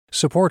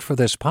Support for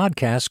this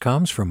podcast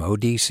comes from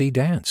ODC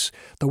Dance.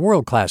 The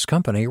world-class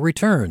company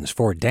returns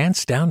for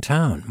Dance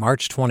Downtown,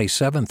 March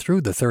 27th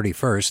through the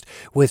 31st,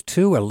 with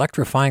 2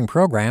 electrifying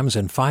programs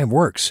and 5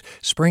 works,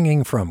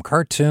 springing from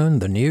cartoon,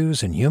 the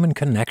news, and human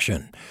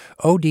connection.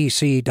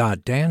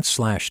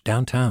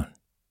 odc.dance/downtown.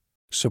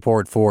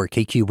 Support for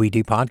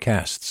KQED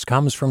podcasts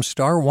comes from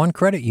Star One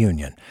Credit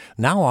Union,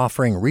 now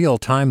offering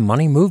real-time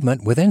money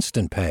movement with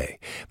Instant Pay.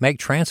 Make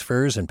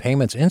transfers and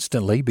payments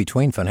instantly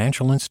between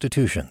financial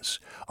institutions,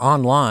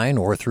 online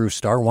or through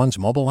Star One's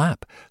mobile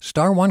app.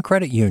 Star One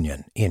Credit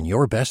Union, in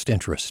your best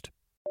interest.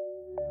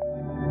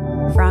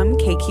 From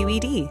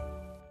KQED.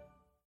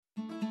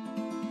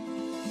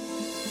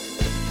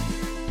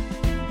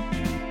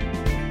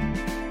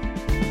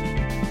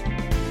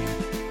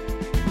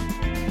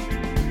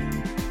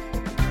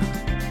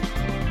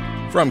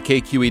 From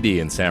KQED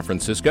in San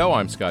Francisco,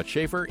 I'm Scott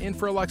Schaefer, in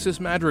for Alexis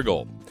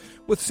Madrigal.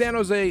 With San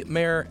Jose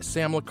Mayor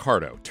Sam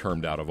Liccardo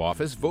termed out of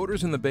office,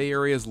 voters in the Bay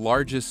Area's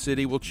largest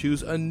city will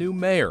choose a new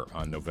mayor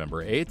on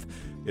November 8th.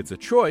 It's a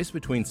choice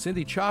between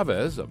Cindy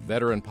Chavez, a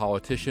veteran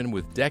politician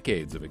with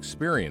decades of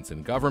experience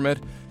in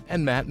government,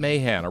 and Matt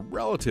Mahan, a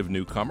relative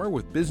newcomer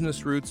with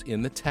business roots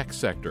in the tech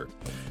sector.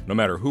 No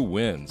matter who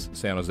wins,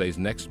 San Jose's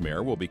next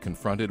mayor will be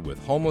confronted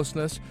with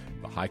homelessness,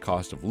 the high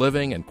cost of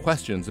living, and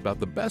questions about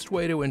the best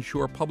way to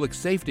ensure public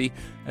safety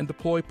and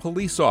deploy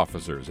police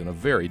officers in a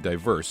very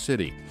diverse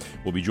city.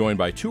 We'll be joined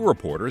by 2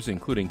 reporters,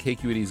 including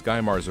KQED's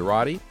Guy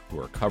Marzorati, who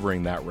are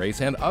covering that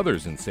race, and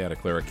others in Santa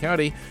Clara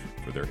County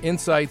for their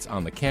insights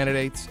on the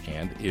candidates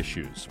and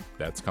issues.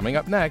 That's coming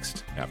up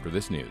next after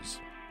this news.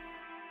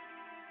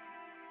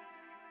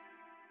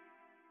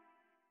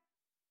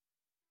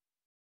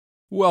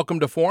 Welcome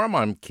to Forum.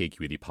 I'm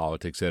KQED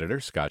Politics Editor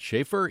Scott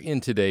Schaefer, in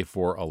today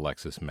for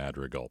Alexis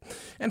Madrigal.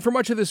 And for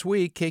much of this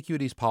week,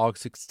 KQED's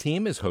politics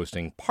team is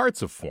hosting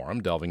parts of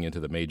Forum, delving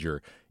into the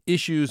major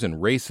issues and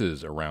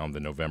races around the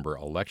November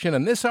election.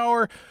 And this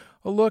hour,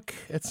 a look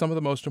at some of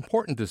the most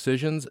important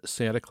decisions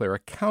Santa Clara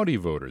County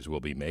voters will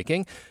be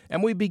making.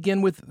 And we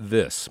begin with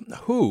this.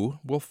 Who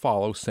will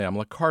follow Sam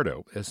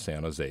Liccardo as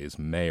San Jose's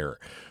mayor?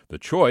 The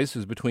choice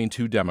is between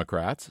 2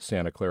 Democrats,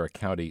 Santa Clara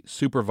County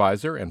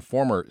Supervisor and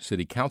former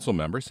City Council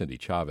member Cindy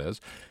Chavez,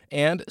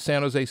 and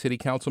San Jose City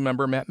Council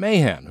member Matt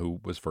Mahan,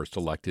 who was first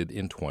elected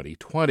in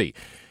 2020.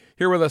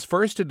 Here with us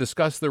first to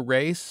discuss the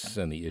race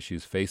and the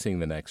issues facing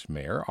the next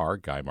mayor are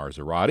Guy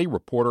Marzorati,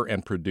 reporter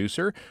and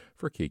producer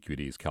for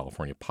KQED's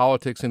California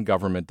Politics and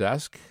Government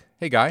Desk.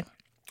 Hey, Guy.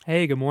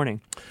 Hey, good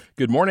morning.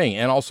 Good morning.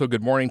 And also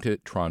good morning to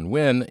Tron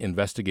Nguyen,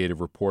 investigative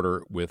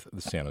reporter with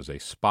the San Jose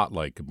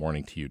Spotlight. Good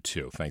morning to you,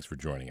 too. Thanks for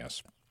joining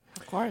us.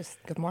 Of course.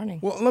 Good morning.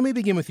 Well, let me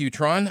begin with you,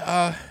 Tron.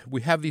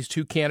 We have these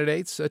 2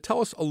 candidates. Tell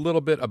us a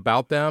little bit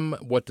about them,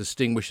 what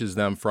distinguishes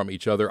them from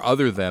each other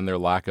than their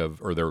lack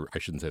of, or their, I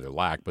shouldn't say their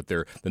lack, but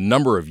the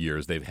number of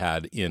years they've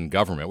had in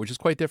government, which is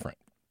quite different.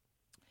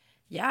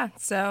 Yeah,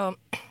 so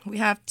we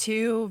have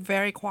 2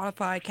 very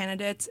qualified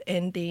candidates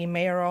in the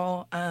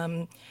mayoral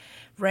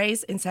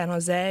race in San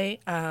Jose.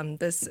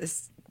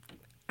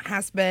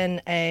 Has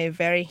been a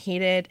very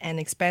heated and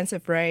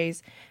expensive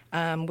race.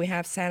 We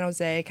have San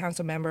Jose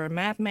Council member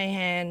Matt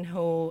Mahan,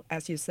 who,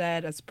 as you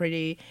said, is a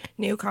pretty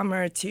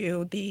newcomer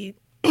to the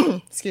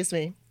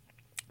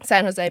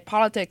San Jose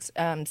politics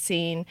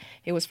scene.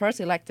 He was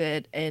first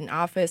elected in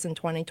office in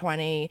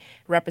 2020,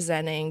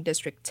 representing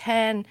District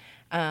 10.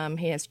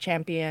 He has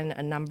championed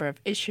a number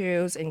of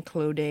issues,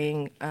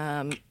 including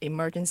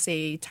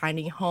emergency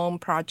tiny home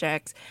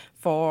projects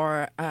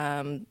for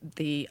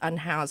the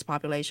unhoused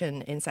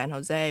population in San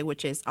Jose,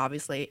 which is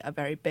obviously a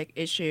very big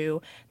issue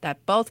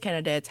that both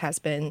candidates has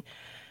been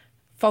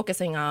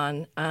focusing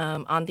on.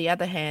 On the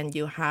other hand,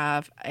 you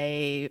have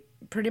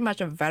pretty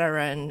much a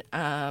veteran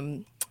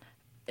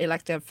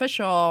elected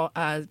official,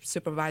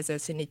 Supervisor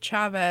Cindy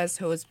Chavez,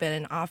 who has been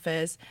in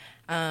office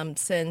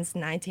since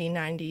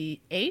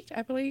 1998,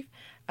 I believe.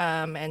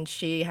 And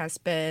she has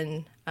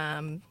been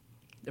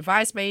the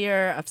vice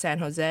mayor of San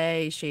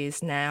Jose.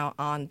 She's now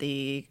on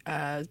the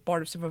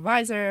Board of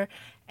Supervisors.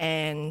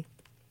 And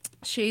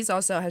she's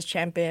also has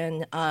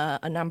championed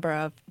a number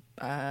of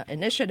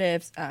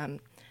initiatives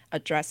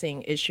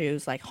addressing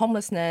issues like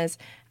homelessness.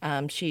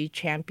 She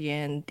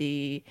championed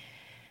the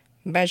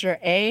Measure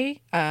A,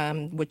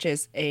 which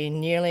is a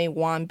nearly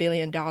 $1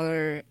 billion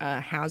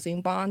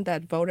housing bond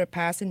that voters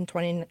passed in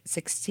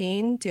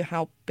 2016 to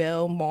help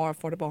build more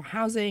affordable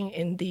housing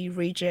in the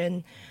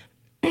region.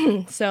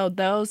 So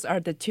those are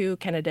the 2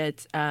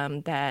 candidates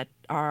that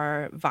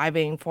are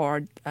vying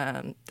for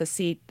the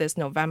seat this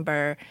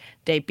November.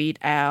 They beat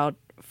out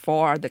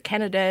 4 of the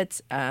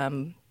candidates,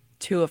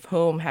 2 of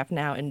whom have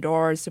now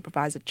endorsed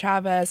Supervisor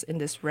Chavez in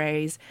this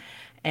race.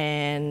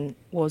 And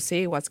we'll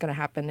see what's going to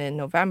happen in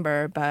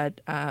November. But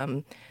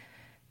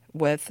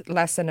with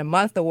less than a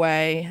month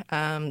away,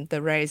 the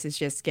race is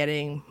just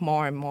getting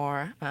more and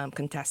more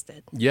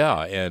contested.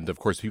 Yeah, and of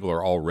course, people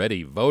are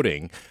already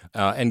voting.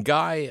 And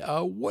Guy,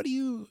 how would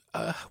you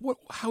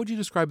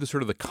describe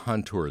the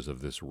contours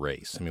of this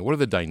race? I mean, what are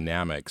the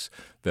dynamics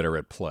that are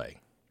at play?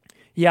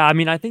 Yeah, I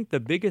mean, I think the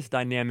biggest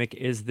dynamic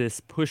is this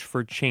push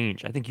for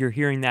change. I think you're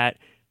hearing that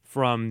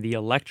from the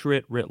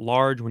electorate writ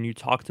large when you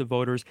talk to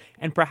voters,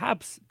 and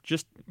perhaps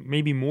just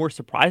maybe more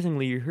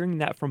surprisingly, you're hearing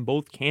that from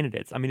both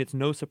candidates. I mean, it's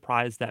no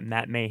surprise that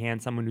Matt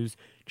Mahan, someone who's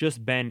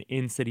just been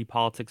in city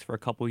politics for a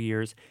couple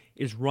years,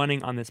 is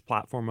running on this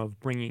platform of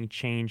bringing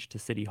change to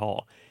City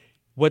Hall.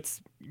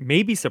 What's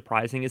maybe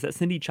surprising is that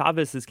Cindy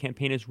Chavez's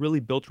campaign is really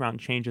built around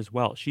change as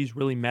well. She's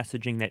really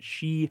messaging that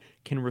she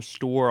can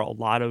restore a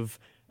lot of,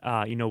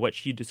 what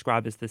she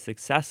described as the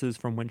successes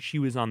from when she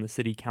was on the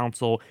city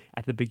council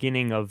at the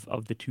beginning of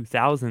the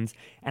 2000s.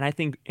 And I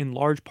think in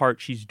large part,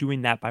 she's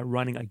doing that by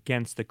running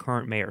against the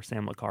current mayor,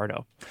 Sam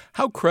Liccardo.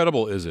 How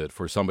credible is it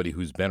for somebody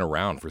who's been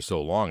around for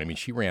so long? I mean,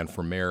 she ran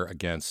for mayor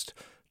against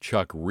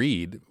Chuck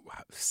Reed,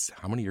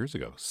 how many years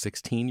ago?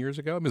 16 years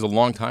ago? I mean, it was a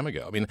long time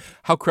ago. I mean,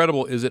 how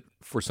credible is it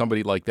for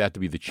somebody like that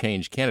to be the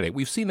change candidate?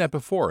 We've seen that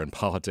before in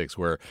politics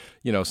where,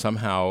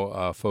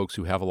 somehow folks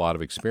who have a lot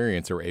of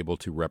experience are able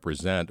to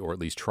represent, or at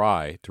least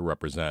try to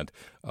represent,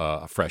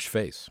 a fresh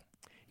face.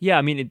 Yeah,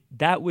 I mean,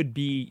 that would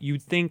be,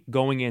 you'd think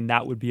going in,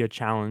 that would be a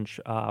challenge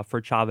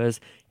for Chavez.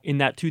 In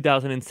that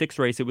 2006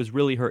 race, it was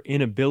really her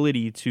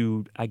inability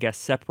to, I guess,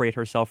 separate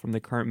herself from the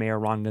current mayor,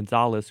 Ron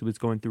Gonzalez, who was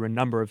going through a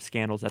number of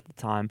scandals at the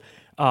time.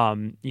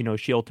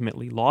 She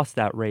ultimately lost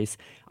that race.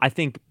 I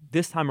think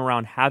this time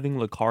around, having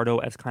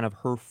Liccardo as kind of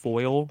her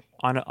foil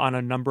on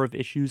a number of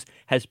issues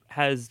has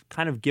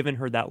kind of given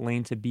her that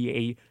lane to be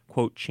a,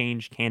 quote,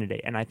 change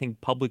candidate. And I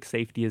think public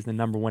safety is the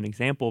number one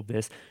example of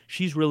this.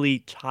 She's really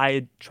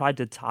tried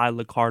to tie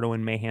Liccardo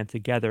and Mahan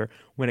together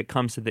when it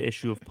comes to the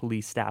issue of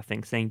police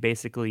staffing, saying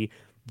basically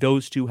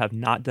those two have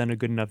not done a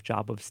good enough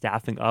job of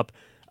staffing up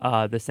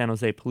the San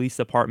Jose Police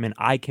Department.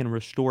 I can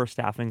restore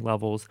staffing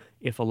levels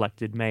if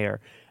elected mayor.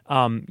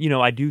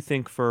 I do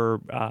think for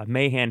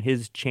Mahan,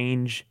 his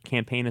change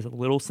campaign is a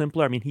little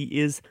simpler. I mean, he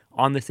is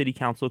on the city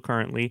council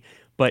currently,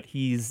 but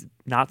he's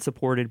not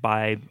supported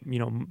by,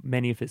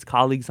 many of his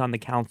colleagues on the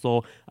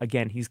council.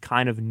 Again, he's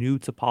kind of new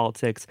to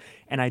politics.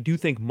 And I do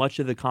think much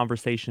of the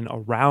conversation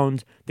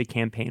around the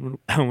campaign,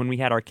 when we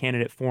had our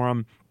candidate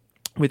forum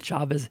with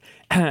Chavez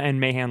and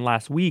Mahan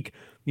last week,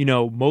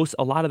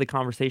 a lot of the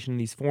conversation in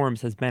these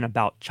forums has been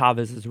about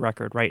Chavez's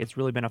record, right? It's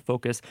really been a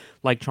focus,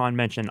 like Tron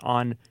mentioned,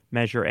 on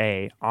Measure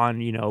A, on,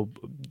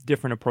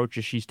 different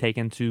approaches she's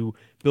taken to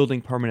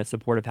building permanent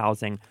supportive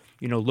housing,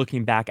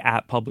 looking back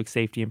at public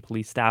safety and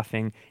police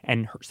staffing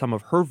and some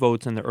of her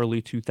votes in the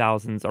early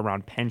 2000s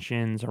around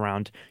pensions,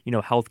 around,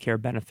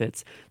 healthcare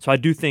benefits. So I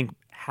do think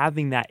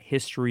having that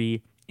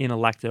history in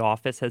elected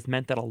office has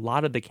meant that a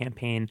lot of the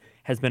campaign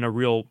has been a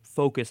real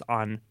focus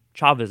on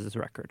Chavez's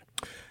record.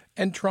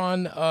 And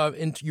Tron,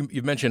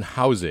 you've mentioned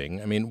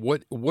housing. I mean,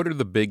 what are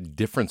the big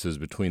differences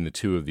between the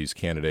two of these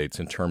candidates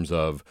in terms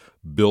of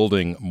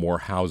building more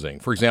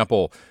housing? For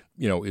example,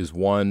 is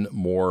one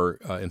more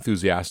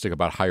enthusiastic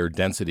about higher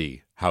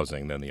density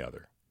housing than the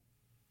other?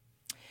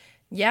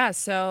 Yeah,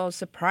 so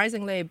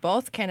surprisingly,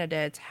 both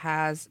candidates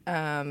has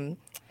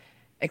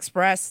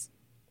expressed,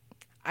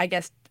 I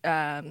guess,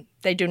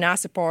 they do not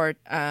support,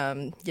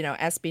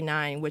 SB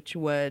 9, which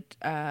would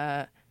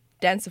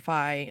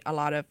densify a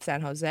lot of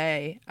San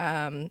Jose.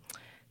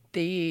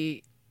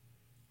 They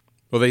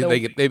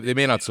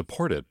may not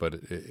support it, but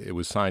it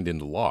was signed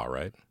into law,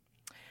 right?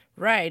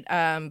 Right,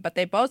 but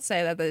they both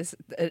say that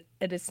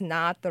it is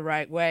not the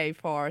right way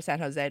for San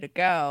Jose to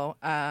go.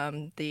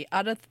 The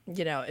other,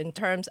 in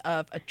terms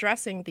of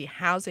addressing the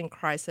housing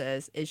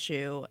crisis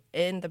issue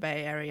in the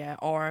Bay Area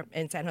or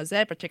in San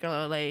Jose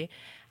particularly,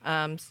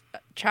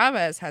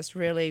 Chavez has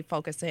really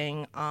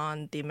focusing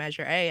on the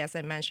Measure A, as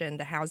I mentioned,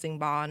 the housing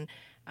bond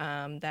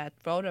that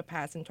voter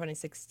passed in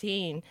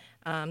 2016.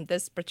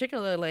 This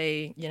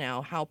particularly,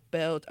 helped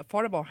build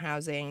affordable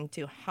housing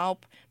to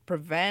help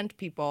prevent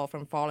people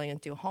from falling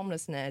into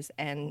homelessness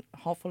and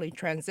hopefully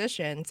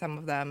transition some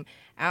of them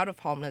out of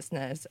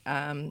homelessness.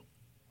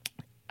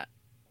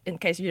 In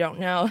case you don't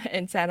know,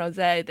 in San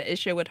Jose, the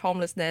issue with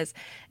homelessness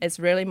is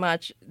really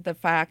much the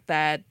fact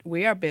that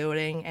we are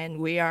building and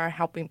we are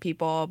helping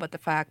people, but the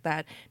fact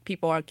that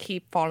people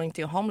keep falling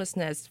to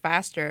homelessness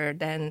faster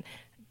than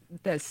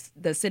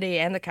the city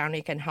and the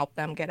county can help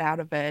them get out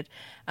of it.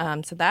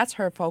 So that's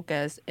her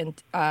focus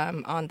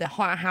on the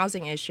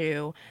housing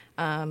issue.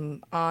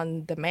 On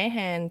the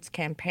Mahan's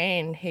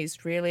campaign,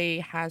 he's really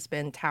has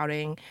been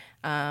touting,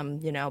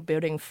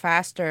 building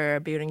faster,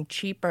 building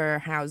cheaper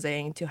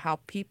housing to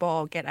help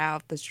people get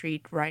out the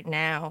street right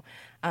now.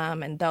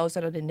 And those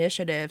are the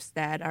initiatives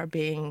that are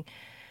being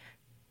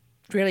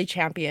really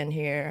championed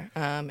here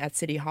at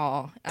City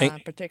Hall,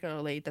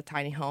 particularly the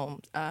tiny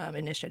home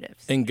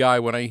initiatives. And Guy,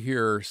 when I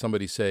hear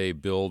somebody say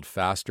build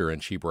faster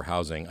and cheaper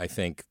housing, I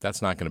think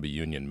that's not going to be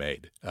union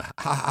made.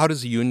 How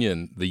does the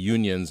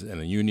unions and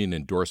the union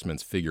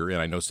endorsements figure in?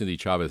 I know Cindy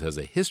Chavez has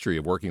a history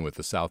of working with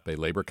the South Bay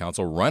Labor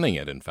Council, running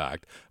it, in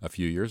fact, a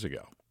few years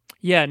ago.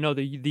 Yeah, no,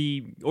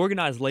 the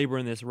organized labor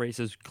in this race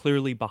is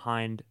clearly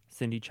behind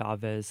Cindy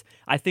Chavez.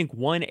 I think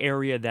one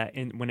area that,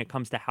 when it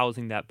comes to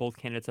housing, that both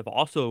candidates have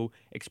also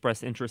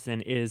expressed interest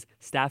in is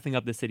staffing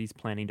up the city's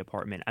planning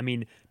department. I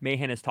mean,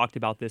 Mahan has talked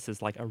about this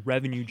as like a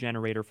revenue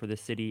generator for the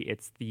city.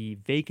 It's the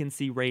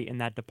vacancy rate in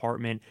that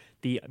department,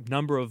 the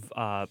number of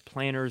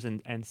planners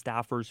and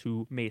staffers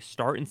who may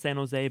start in San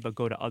Jose but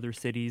go to other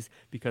cities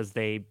because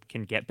they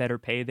can get better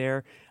pay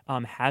there,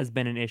 has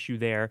been an issue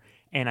there.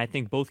 And I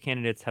think both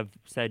candidates have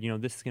said,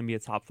 this is going to be a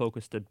top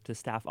focus to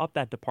staff up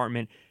that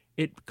department.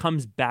 It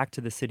comes back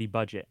to the city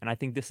budget. And I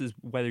think this is,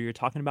 whether you're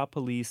talking about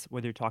police,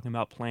 whether you're talking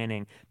about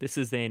planning, this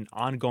is an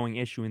ongoing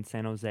issue in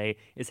San Jose,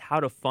 is how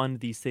to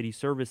fund these city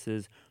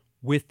services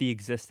with the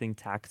existing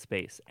tax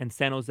base. And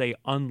San Jose,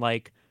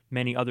 unlike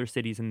many other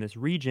cities in this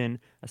region,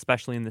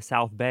 especially in the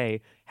South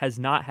Bay, has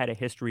not had a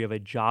history of a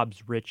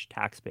jobs-rich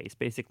tax base.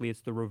 Basically,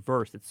 it's the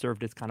reverse. It's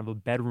served as kind of a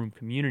bedroom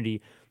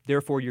community.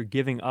 Therefore, you're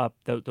giving up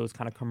those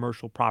kind of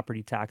commercial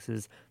property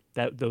taxes,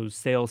 those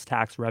sales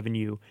tax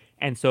revenue.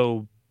 And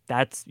so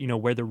that's,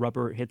 where the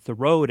rubber hits the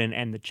road.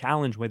 And the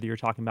challenge, whether you're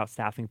talking about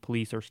staffing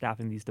police or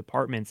staffing these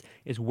departments,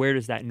 is where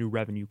does that new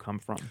revenue come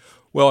from?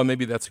 Well, and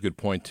maybe that's a good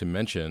point to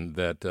mention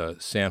that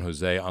San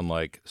Jose,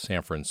 unlike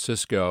San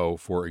Francisco,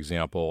 for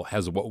example,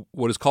 has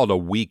what is called a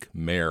weak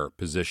mayor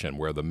position,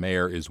 where the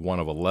mayor is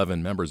one of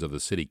 11 members of the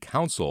city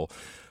council.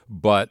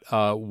 But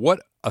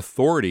what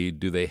authority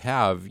do they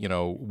have,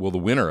 will the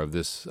winner of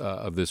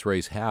this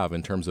race have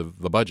in terms of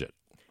the budget?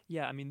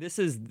 Yeah, I mean, this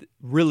is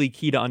really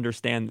key to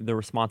understand the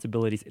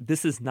responsibilities.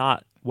 This is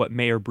not what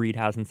Mayor Breed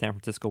has in San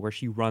Francisco, where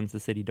she runs the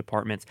city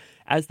departments.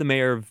 As the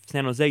mayor of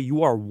San Jose,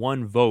 you are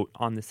one vote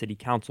on the city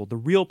council. The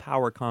real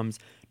power comes,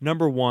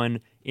 number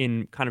one,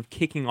 in kind of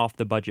kicking off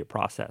the budget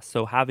process.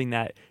 So having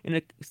that,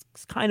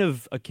 it's kind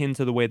of akin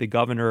to the way the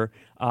governor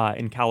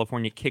in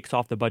California kicks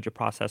off the budget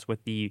process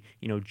with the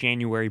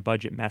January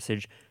budget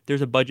message.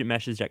 There's a budget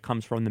message that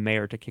comes from the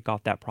mayor to kick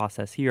off that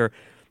process here.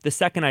 The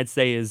second, I'd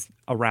say, is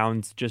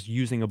around just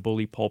using a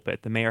bully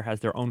pulpit. The mayor has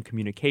their own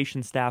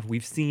communication staff.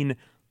 We've seen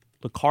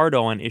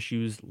Liccardo on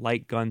issues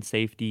like gun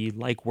safety,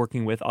 like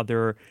working with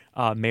other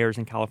mayors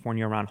in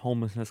California around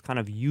homelessness, kind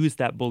of use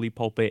that bully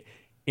pulpit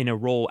in a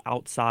role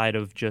outside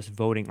of just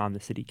voting on the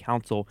city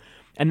council.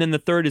 And then the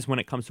third is when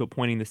it comes to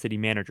appointing the city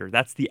manager.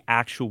 That's the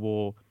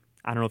actual,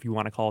 I don't know if you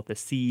want to call it the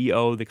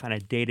CEO, the kind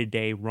of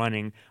day-to-day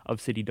running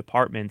of city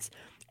departments.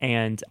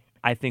 And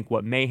I think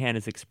what Mahan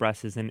has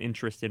expressed is an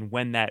interest in,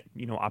 when that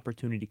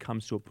opportunity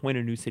comes to appoint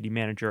a new city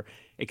manager,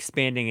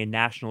 expanding a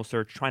national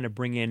search, trying to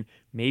bring in,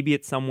 maybe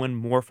it's someone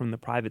more from the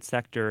private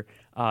sector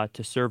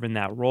to serve in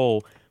that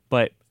role.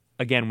 But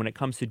again, when it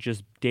comes to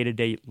just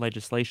day-to-day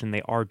legislation,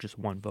 they are just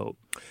one vote.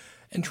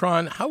 And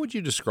Tron, how would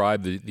you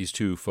describe these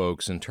two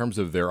folks in terms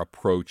of their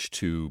approach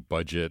to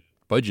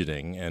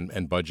budgeting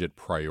and budget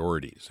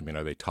priorities? I mean,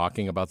 are they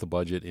talking about the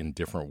budget in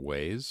different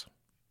ways?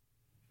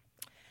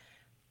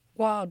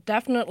 Well,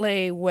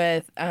 definitely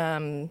with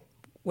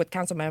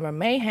Councilmember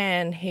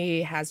Mahan,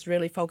 he has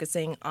really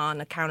focusing on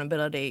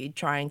accountability,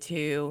 trying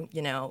to,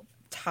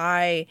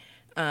 tie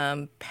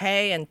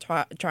pay and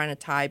trying to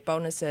tie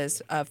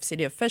bonuses of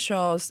city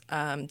officials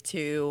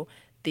to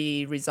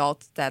the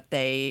results that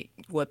they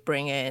would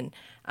bring in.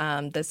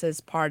 This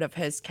is part of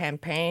his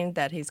campaign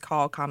that he's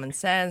called Common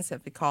Sense.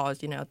 If he calls,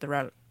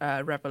 the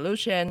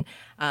revolution,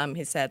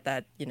 he said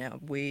that,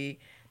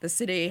 the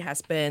city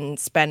has been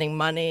spending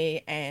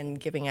money and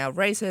giving out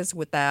raises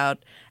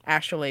without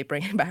actually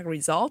bringing back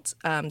results.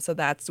 So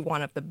that's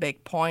one of the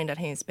big points that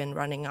he's been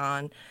running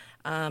on.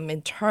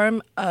 In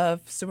terms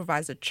of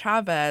Supervisor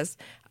Chavez,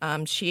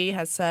 she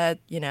has said,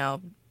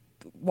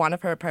 one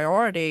of her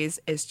priorities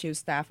is to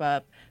staff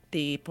up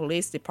the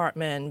police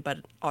department, but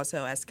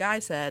also, as Guy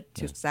said,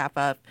 to staff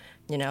up,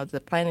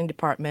 the planning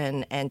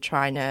department and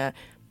trying to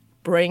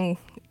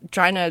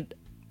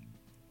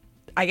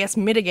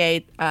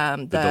mitigate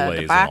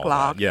the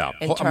backlog. Yeah,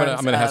 I'm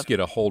going to ask you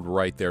to hold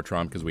right there,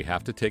 Tron, because we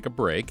have to take a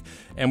break.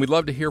 And we'd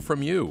love to hear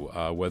from you,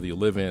 whether you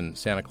live in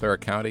Santa Clara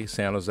County,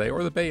 San Jose,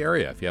 or the Bay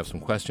Area. If you have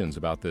some questions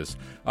about this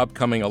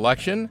upcoming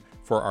election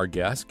for our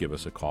guests, give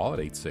us a call at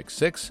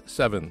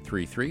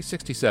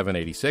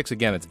 866-733-6786.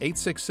 Again, it's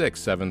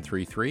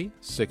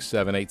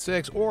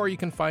 866-733-6786. Or you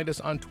can find us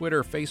on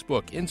Twitter,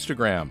 Facebook,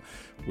 Instagram.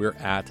 We're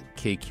at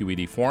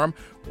KQED Forum,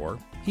 or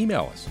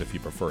email us if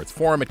you prefer. It's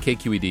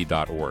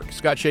forum@kqed.org.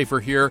 Scott Schaefer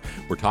here.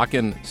 We're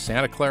talking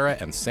Santa Clara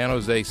and San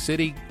Jose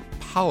city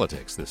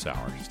politics this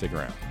hour. Stick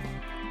around.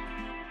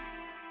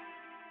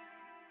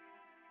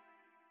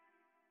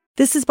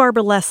 This is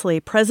Barbara Leslie,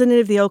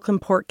 president of the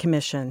Oakland Port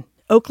Commission.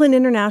 Oakland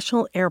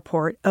International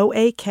Airport,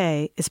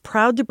 OAK, is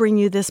proud to bring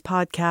you this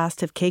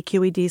podcast of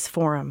KQED's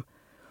Forum.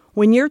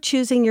 When you're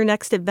choosing your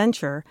next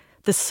adventure,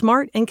 the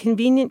smart and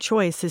convenient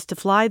choice is to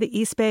fly the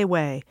East Bay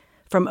Way,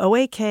 from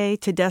OAK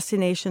to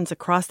destinations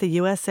across the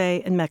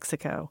USA and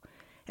Mexico.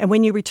 And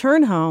when you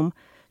return home,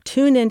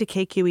 tune in to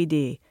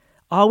KQED,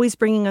 always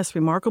bringing us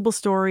remarkable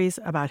stories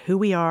about who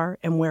we are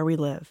and where we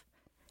live.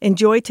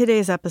 Enjoy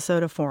today's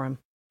episode of Forum.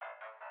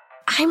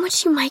 I'm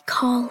what you might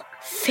call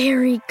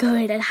very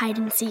good at hide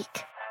and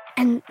seek.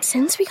 And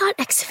since we got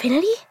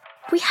Xfinity,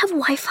 we have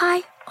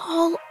Wi-Fi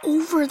all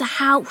over the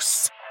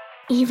house,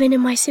 even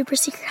in my super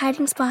secret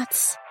hiding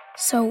spots.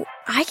 So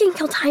I can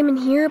kill time in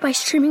here by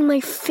streaming my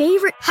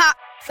favorite... Ha!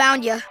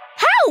 Found you.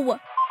 How?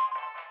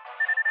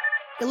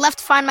 You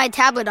left Find My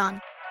tablet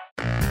on.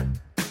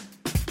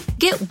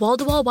 Get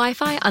wall-to-wall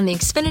Wi-Fi on the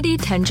Xfinity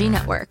 10G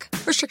network.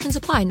 Restrictions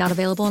apply. Not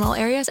available in all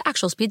areas.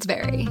 Actual speeds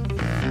vary.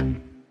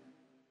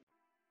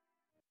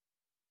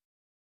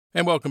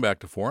 And welcome back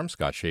to Forum.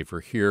 Scott Schaefer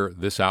here.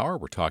 This hour,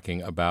 we're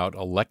talking about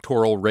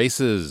electoral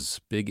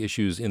races, big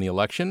issues in the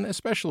election,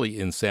 especially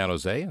in San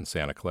Jose and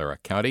Santa Clara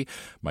County.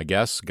 My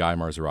guest, Guy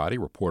Marzorati,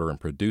 reporter and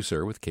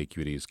producer with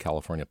KQED's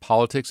California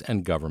Politics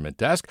and Government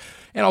Desk,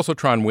 and also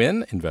Tron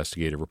Nguyen,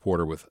 investigative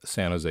reporter with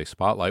San Jose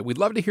Spotlight. We'd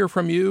love to hear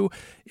from you.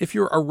 If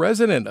you're a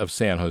resident of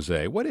San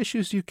Jose, what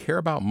issues do you care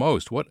about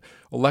most? What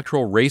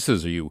electoral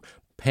races are you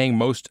paying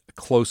most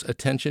close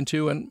attention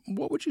to, and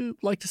what would you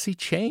like to see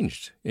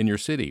changed in your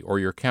city or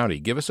your county?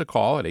 Give us a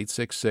call at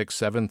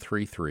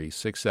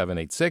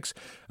 866-733-6786.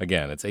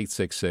 Again, it's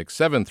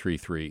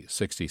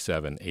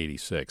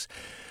 866-733-6786.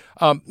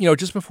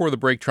 Just before the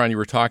break, Tron, you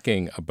were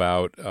talking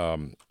about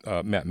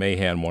Matt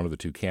Mahan, one of the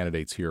two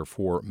candidates here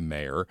for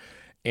mayor,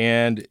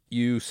 and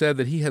you said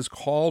that he has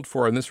called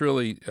for, and this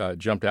really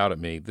jumped out at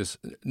me, this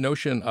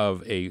notion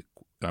of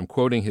I'm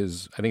quoting I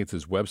think it's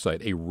his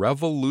website, a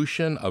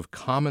revolution of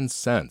common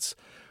sense.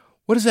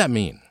 What does that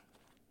mean?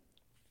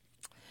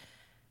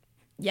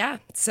 Yeah,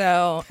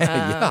 so...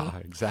 yeah,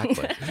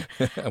 exactly.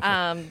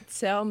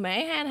 So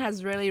Mahan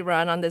has really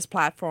run on this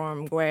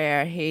platform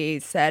where he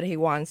said he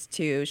wants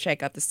to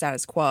shake up the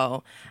status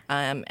quo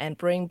and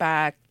bring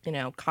back,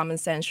 common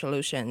sense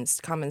solutions,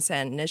 common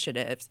sense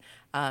initiatives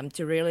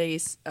to really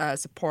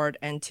support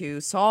and to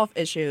solve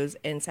issues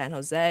in San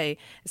Jose,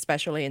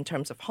 especially in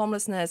terms of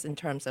homelessness, in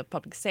terms of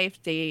public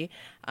safety,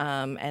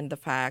 and the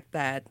fact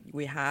that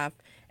we have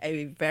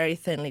a very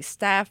thinly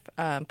staffed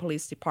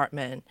police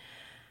department.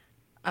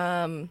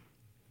 I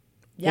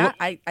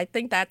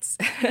think that's.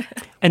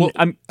 And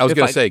I was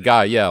going to say,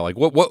 Guy, yeah, like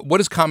what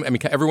is common? I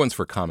mean, everyone's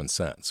for common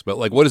sense, but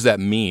like, what does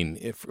that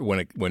mean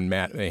when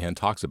Matt Mahan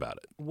talks about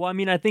it? Well, I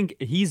mean, I think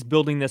he's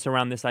building this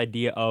around this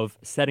idea of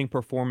setting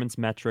performance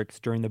metrics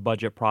during the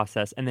budget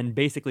process, and then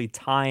basically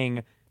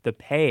tying the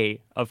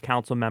pay of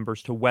council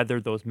members to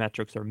whether those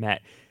metrics are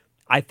met.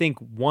 I think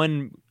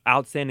one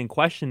outstanding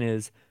question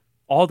is,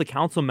 all the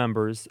council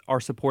members are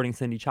supporting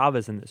Cindy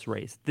Chavez in this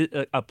race.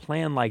 A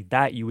plan like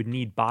that, you would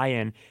need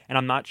buy-in, and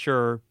I'm not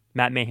sure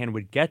Matt Mahan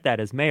would get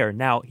that as mayor.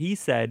 Now, he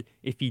said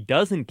if he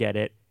doesn't get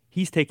it,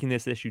 he's taking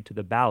this issue to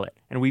the ballot.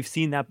 And we've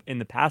seen that in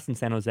the past in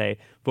San Jose,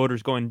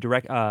 voters going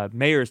direct,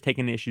 mayors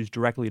taking issues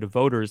directly to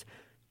voters.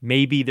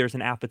 Maybe there's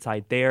an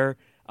appetite there.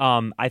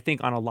 I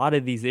think on a lot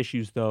of these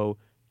issues, though,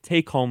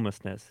 take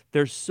homelessness.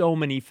 There's so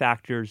many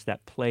factors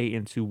that play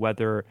into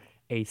whether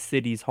a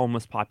city's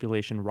homeless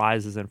population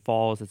rises and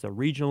falls. It's a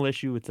regional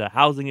issue. It's a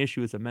housing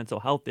issue. It's a mental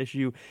health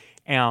issue.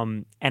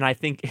 And I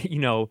think,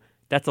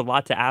 that's a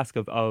lot to ask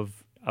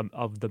of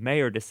the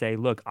mayor to say,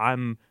 look,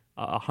 I'm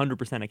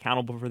 100%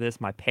 accountable for this.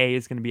 My pay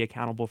is going to be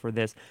accountable for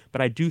this.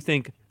 But I do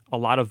think a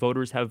lot of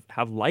voters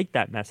have liked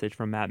that message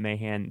from Matt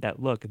Mahan that,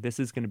 look, this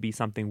is going to be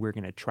something we're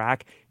going to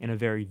track in a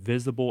very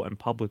visible and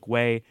public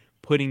way,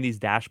 putting these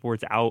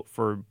dashboards out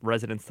for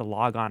residents to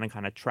log on and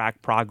kind of track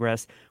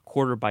progress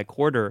quarter by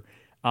quarter.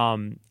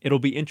 It'll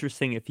be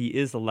interesting if he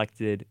is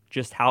elected,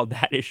 just how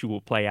that issue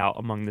will play out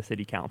among the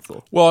city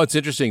council. Well, it's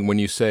interesting when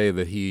you say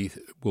that he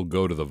will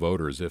go to the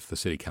voters if the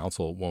city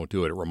council won't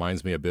do it. It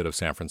reminds me a bit of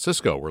San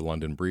Francisco, where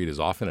London Breed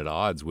is often at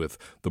odds with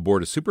the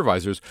Board of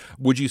Supervisors.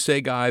 Would you say,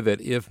 Guy, that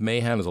if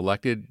Mahan is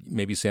elected,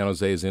 maybe San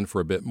Jose is in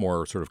for a bit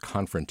more sort of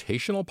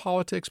confrontational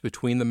politics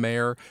between the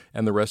mayor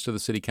and the rest of the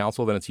city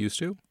council than it's used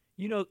to?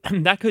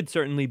 That could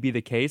certainly be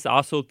the case. I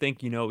also think,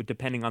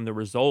 depending on the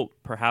result,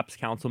 perhaps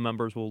council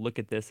members will look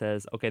at this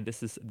as, okay,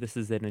 this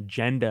is an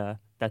agenda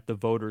that the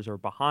voters are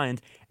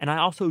behind. And I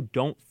also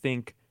don't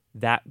think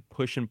that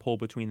push and pull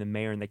between the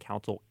mayor and the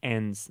council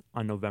ends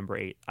on November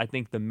 8th. I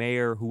think the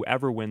mayor,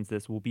 whoever wins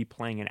this, will be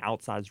playing an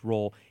outsized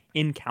role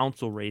in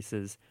council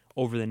races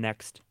over the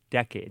next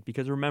decade.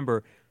 Because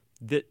remember,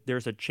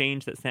 there's a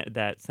change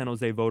that San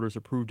Jose voters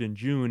approved in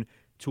June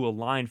to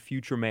align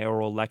future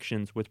mayoral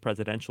elections with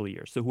presidential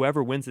years. So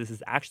whoever wins this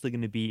is actually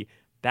going to be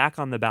back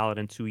on the ballot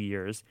in 2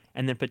 years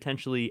and then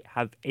potentially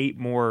have 8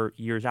 more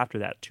years after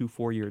that, 2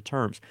 4-year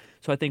terms.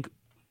 So I think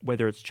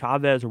whether it's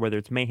Chavez or whether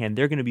it's Mahan,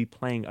 they're going to be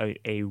playing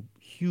a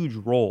huge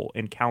role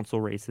in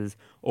council races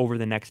over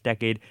the next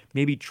decade,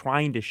 maybe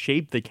trying to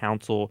shape the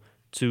council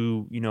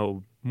to,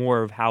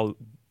 more of how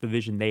the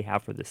vision they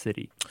have for the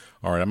city.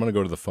 All right, I'm going to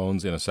go to the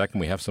phones in a second.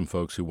 We have some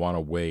folks who want to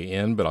weigh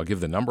in, but I'll give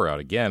the number out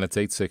again. It's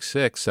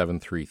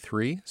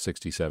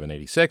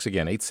 866-733-6786.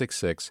 Again,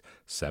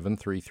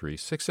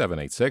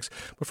 866-733-6786.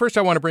 But first,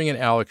 I want to bring in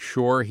Alex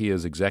Shore. He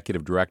is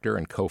executive director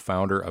and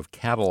co-founder of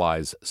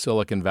Catalyze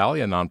Silicon Valley,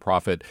 a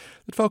nonprofit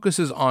that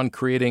focuses on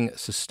creating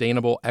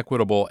sustainable,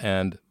 equitable,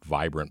 and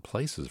vibrant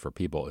places for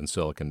people in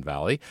Silicon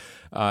Valley.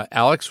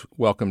 Alex,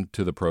 welcome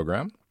to the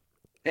program.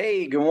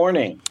 Hey, good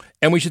morning.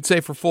 And we should say,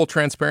 for full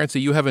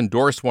transparency, you have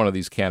endorsed one of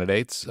these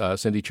candidates,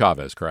 Cindy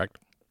Chavez, correct?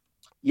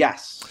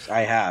 Yes, I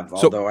have.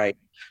 Although I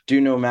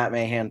do know Matt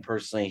Mahan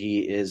personally,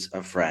 he is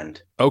a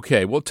friend.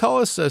 Okay, well, tell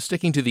us,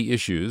 sticking to the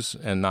issues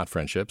and not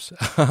friendships,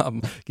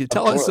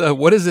 tell us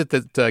what is it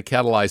that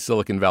Catalyze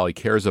Silicon Valley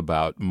cares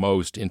about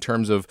most in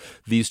terms of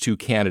these two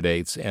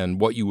candidates and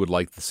what you would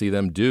like to see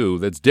them do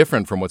that's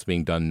different from what's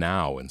being done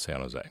now in San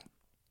Jose?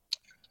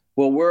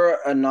 Well, we're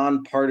a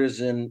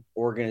nonpartisan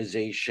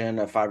organization,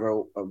 a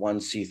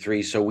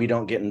 501c3, so we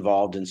don't get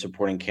involved in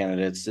supporting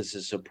candidates. This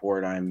is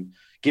support I'm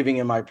giving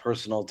in my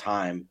personal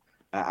time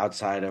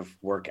outside of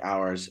work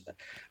hours.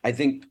 I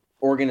think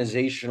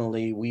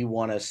organizationally, we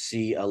want to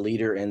see a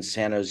leader in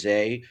San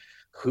Jose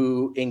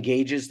who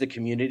engages the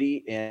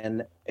community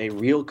in a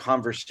real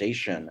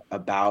conversation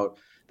about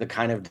the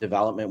kind of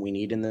development we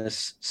need in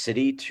this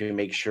city to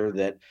make sure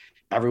that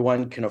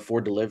everyone can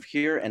afford to live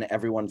here and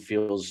everyone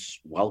feels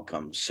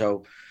welcome.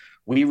 So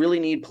we really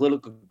need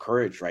political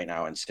courage right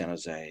now in San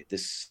Jose.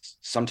 This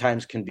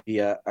sometimes can be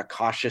a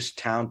cautious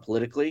town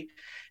politically,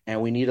 and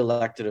we need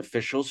elected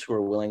officials who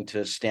are willing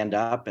to stand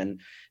up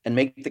and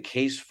make the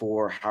case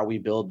for how we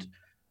build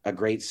a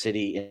great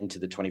city into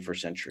the 21st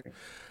century.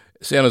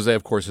 San Jose,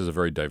 of course, is a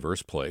very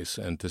diverse place.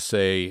 And to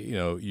say,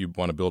 you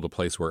want to build a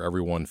place where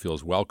everyone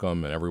feels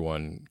welcome and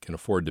everyone can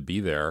afford to be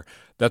there,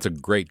 that's a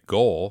great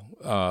goal.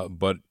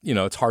 But,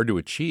 it's hard to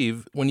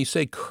achieve. When you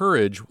say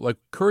courage, like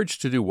courage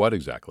to do what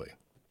exactly?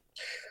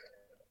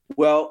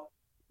 Well,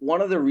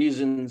 one of the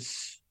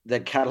reasons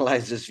that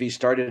Catalyze SV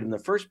started in the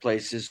first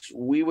place is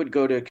we would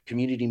go to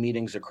community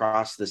meetings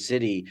across the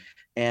city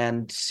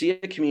and see a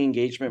community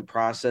engagement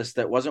process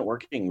that wasn't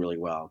working really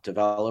well.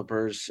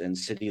 Developers and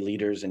city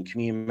leaders and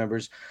community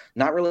members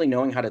not really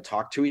knowing how to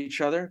talk to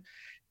each other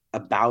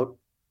about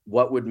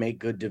what would make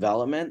good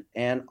development,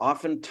 and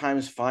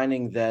oftentimes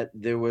finding that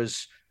there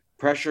was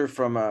pressure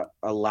from a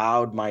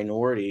loud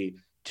minority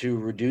to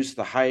reduce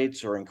the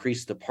heights or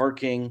increase the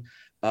parking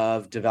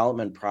of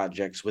development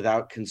projects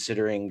without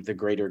considering the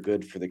greater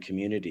good for the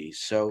community.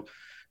 So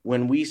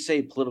when we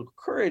say political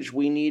courage,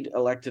 we need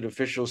elected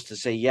officials to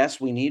say,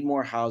 yes, we need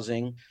more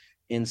housing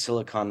in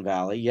Silicon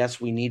Valley. Yes,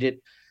 we need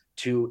it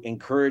to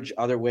encourage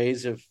other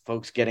ways of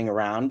folks getting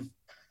around,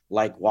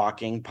 like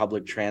walking,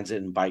 public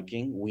transit, and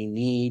biking. We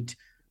need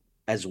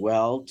as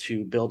well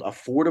to build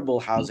affordable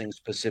housing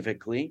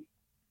specifically.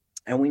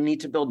 And we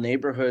need to build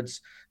neighborhoods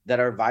that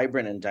are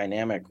vibrant and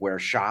dynamic, where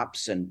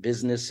shops and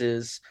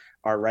businesses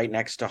are right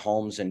next to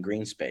homes and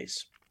green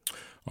space.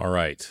 All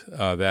right.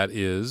 That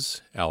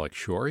is Alex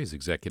Shore. He's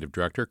executive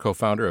director,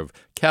 co-founder of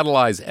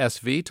Catalyze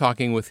SV,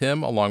 talking with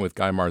him along with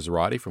Guy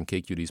Marzorati from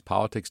KQED's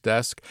Politics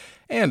Desk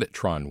and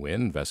Tron Nguyen,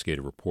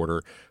 investigative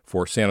reporter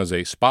for San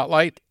Jose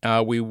Spotlight.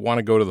 We want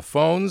to go to the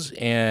phones.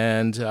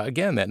 And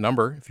again, that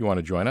number, if you want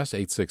to join us,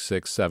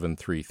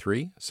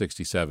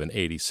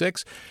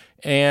 866-733-6786.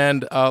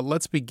 And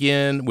let's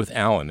begin with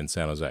Alan in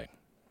San Jose.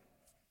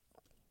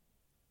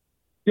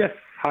 Yes.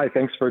 Hi.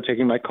 Thanks for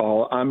taking my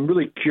call. I'm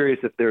really curious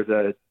if there's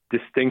a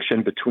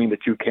distinction between the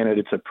two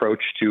candidates'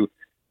 approach to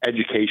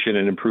education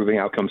and improving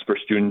outcomes for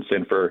students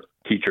and for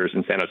teachers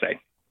in San Jose.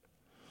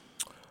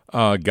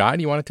 Guy,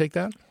 do you want to take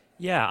that?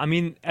 Yeah, I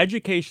mean,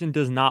 education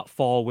does not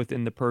fall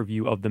within the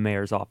purview of the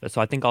mayor's office.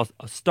 So I think I'll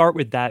start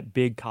with that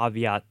big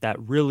caveat that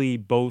really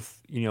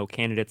both,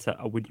 candidates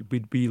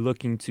would be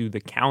looking to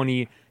the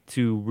county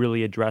to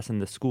really address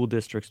and the school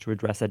districts to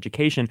address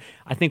education.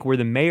 I think where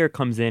the mayor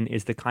comes in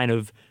is the kind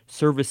of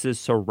services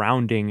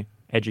surrounding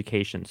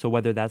education. So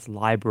whether that's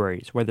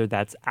libraries, whether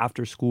that's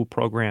after-school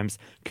programs,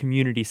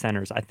 community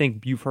centers, I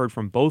think you've heard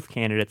from both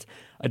candidates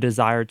a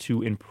desire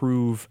to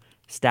improve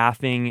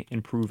staffing,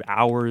 improve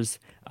hours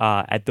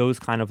at those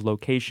kind of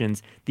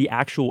locations. The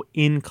actual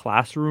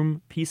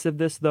in-classroom piece of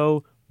this,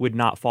 though, would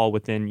not fall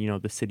within,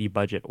 the city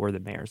budget or the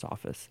mayor's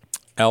office.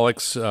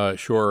 Alex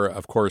Shore,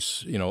 of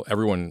course,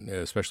 everyone,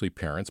 especially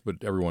parents,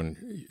 but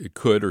everyone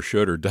could or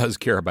should or does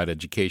care about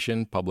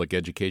education, public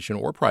education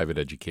or private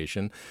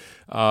education.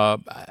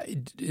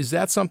 Is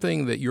that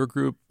something that your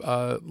group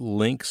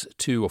links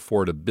to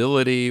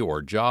affordability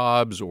or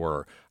jobs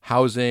or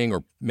housing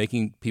or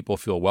making people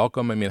feel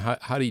welcome? I mean,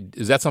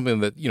 is that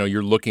something that,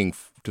 you're looking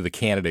to the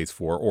candidates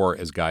for, or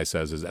as Guy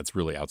says, is that's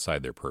really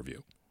outside their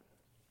purview?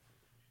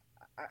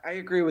 I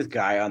agree with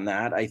Guy on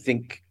that. I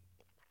think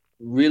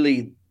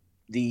really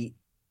the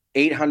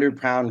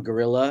 800-pound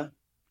gorilla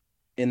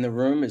in the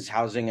room is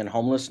housing and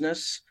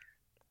homelessness.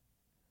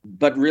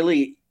 But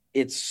really,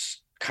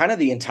 it's kind of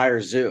the entire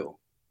zoo,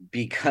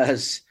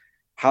 because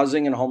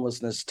housing and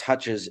homelessness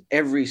touches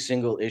every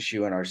single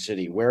issue in our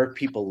city. Where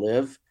people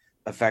live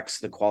affects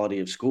the quality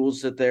of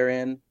schools that they're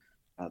in.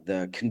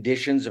 The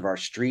conditions of our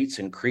streets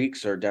and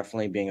creeks are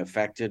definitely being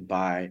affected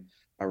by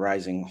a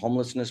rising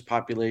homelessness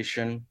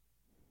population.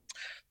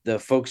 The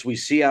folks we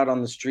see out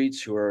on the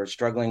streets who are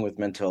struggling with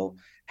mental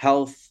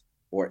health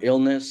or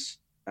illness,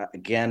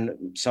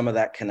 again, some of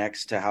that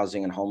connects to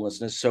housing and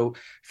homelessness. So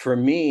for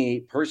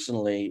me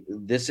personally,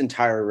 this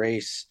entire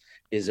race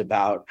is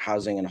about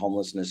housing and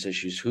homelessness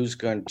issues. Who's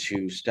going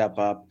to step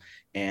up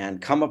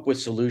and come up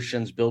with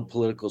solutions, build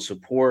political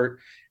support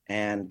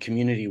and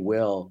community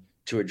will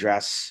to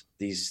address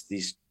these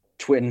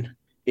twin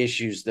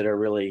issues that are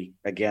really,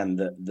 again,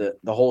 the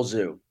whole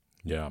zoo.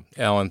 Yeah.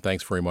 Alan,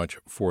 thanks very much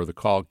for the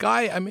call.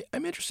 Guy,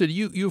 I'm interested.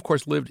 You of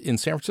course lived in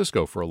San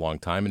Francisco for a long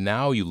time, and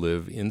now you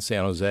live in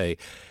San Jose.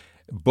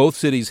 Both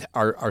cities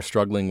are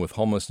struggling with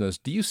homelessness.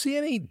 Do you see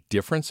any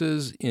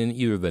differences in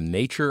either the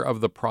nature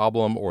of the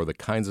problem or the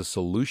kinds of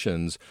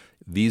solutions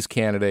these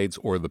candidates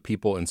or the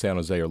people in San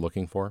Jose are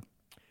looking for?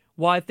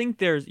 Well, I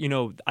think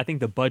I think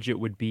the budget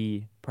would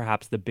be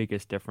perhaps the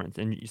biggest difference.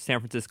 And San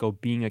Francisco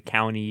being a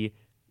county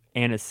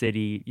and a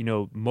city,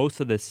 most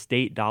of the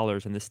state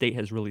dollars, and the state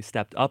has really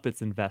stepped up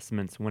its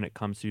investments when it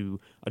comes to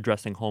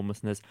addressing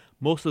homelessness.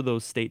 Most of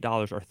those state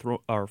dollars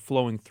are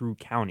flowing through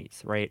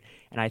counties, right?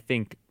 And I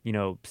think,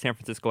 San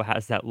Francisco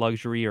has that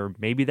luxury, or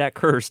maybe that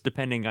curse,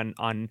 depending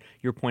on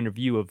your point of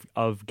view,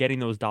 of getting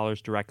those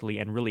dollars directly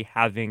and really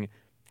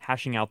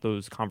hashing out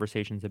those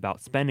conversations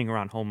about spending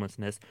around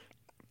homelessness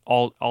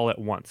all at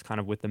once, kind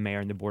of with the mayor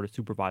and the board of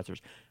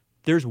supervisors.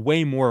 There's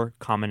way more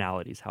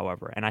commonalities,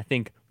 however, and I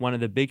think one of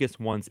the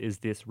biggest ones is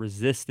this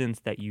resistance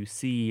that you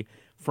see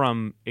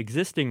from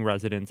existing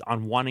residents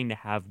on wanting to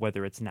have,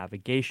 whether it's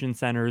navigation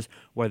centers,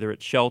 whether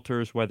it's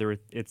shelters, whether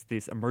it's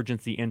this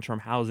emergency interim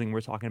housing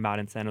we're talking about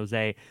in San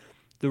Jose.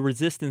 The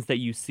resistance that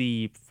you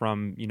see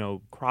from,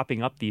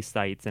 cropping up these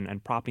sites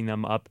and propping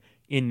them up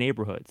in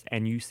neighborhoods,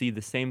 and you see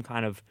the same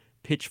kind of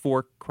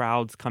pitchfork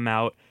crowds come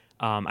out.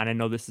 And I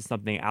know this is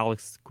something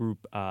Alex's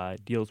group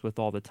deals with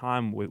all the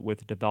time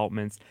with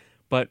developments,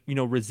 but,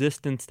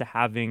 resistance to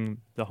having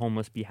the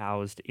homeless be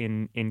housed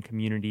in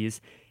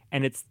communities.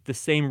 And it's the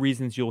same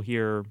reasons you'll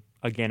hear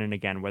again and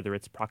again, whether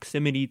it's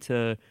proximity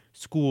to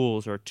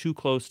schools or too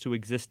close to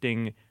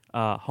existing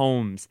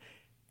homes.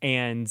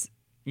 And,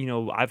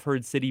 I've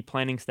heard city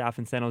planning staff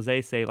in San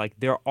Jose say,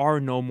 there are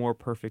no more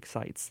perfect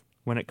sites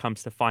when it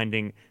comes to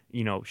finding,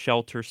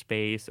 shelter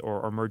space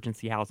or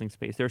emergency housing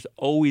space. There's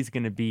always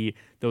going to be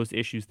those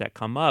issues that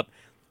come up.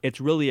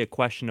 It's really a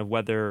question of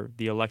whether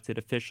the elected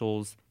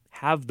officials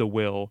have the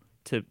will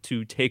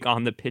to take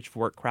on the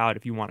pitchfork crowd,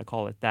 if you want to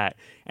call it that.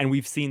 And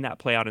we've seen that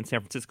play out in San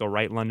Francisco,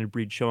 right? London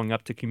Breed showing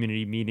up to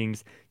community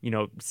meetings,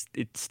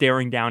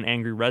 staring down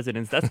angry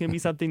residents. That's going to be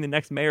something the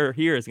next mayor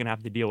here is going to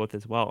have to deal with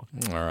as well.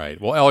 All right.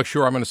 Well, Alex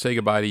Schur, I'm going to say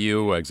goodbye to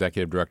you,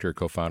 Executive Director,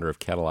 co-founder of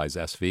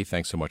Catalyze SV.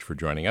 Thanks so much for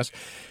joining us.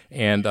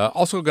 And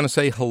also going to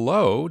say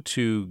hello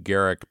to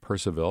Garrick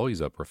Percival.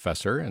 He's a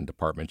professor and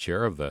department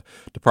chair of the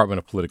Department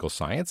of Political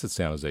Science at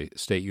San Jose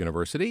State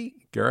University.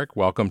 Garrick,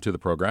 welcome to the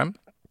program.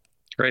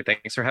 Great.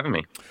 Thanks for having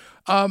me.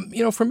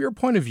 From your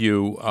point of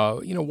view,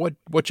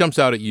 what jumps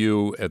out at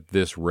you at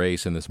this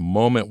race and this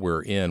moment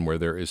we're in where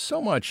there is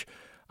so much,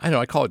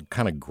 I call it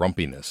kind of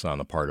grumpiness on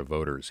the part of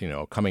voters.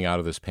 Coming out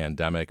of this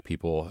pandemic,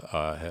 people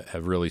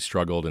have really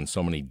struggled in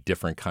so many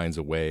different kinds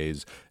of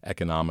ways,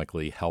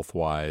 economically,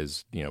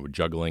 health-wise,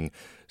 juggling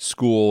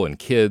school and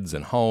kids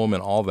and home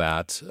and all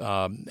that.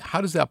 How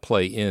does that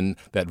play in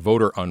that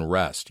voter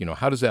unrest?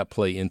 How does that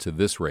play into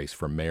this race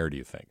for mayor, do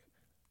you think?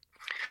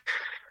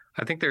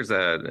 I think there's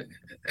a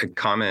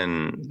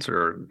common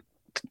sort of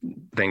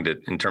thing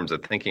in terms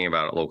of thinking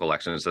about local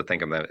elections, to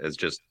think of them as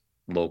just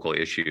local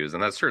issues.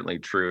 And that's certainly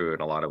true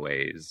in a lot of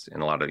ways, in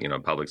a lot of,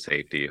 public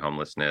safety,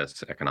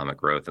 homelessness, economic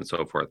growth, and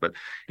so forth. But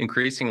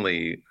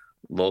increasingly,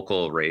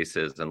 local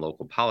races and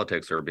local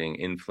politics are being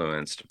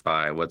influenced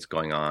by what's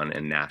going on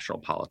in national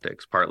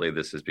politics. Partly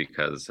this is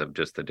because of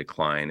just the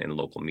decline in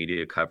local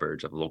media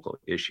coverage of local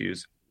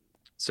issues.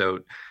 So I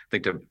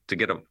think to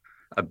get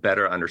a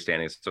better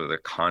understanding of sort of the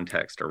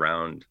context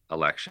around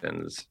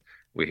elections,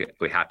 we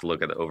have to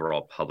look at the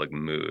overall public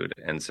mood.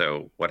 And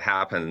so what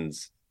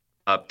happens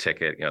up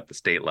ticket, at the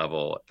state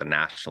level, at the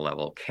national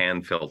level,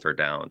 can filter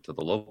down to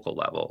the local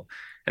level.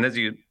 And as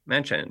you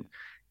mentioned,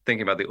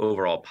 thinking about the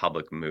overall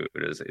public mood,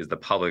 is the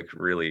public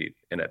really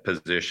in a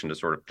position to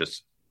sort of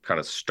just kind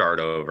of start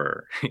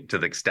over to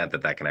the extent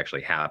that can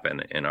actually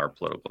happen in our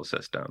political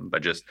system,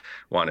 but just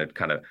want to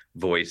kind of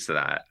voice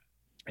that,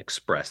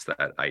 express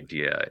that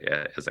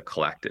idea as a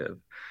collective.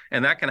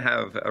 And that can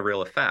have a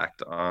real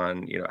effect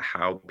on,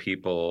 how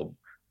people,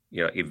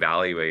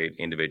 evaluate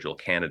individual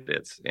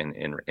candidates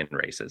in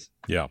races.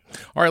 Yeah.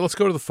 All right, let's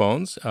go to the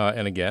phones.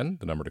 And again,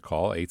 the number to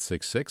call,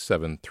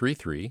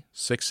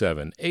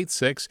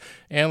 866-733-6786.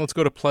 And let's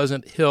go to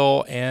Pleasant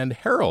Hill. And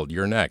Harold,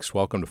 you're next.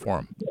 Welcome to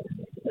Forum.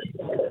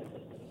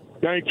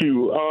 Thank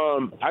you.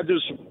 I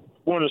just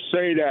want to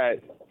say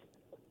that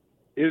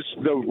it's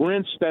the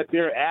rents that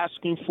they're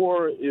asking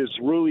for is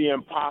really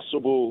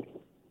impossible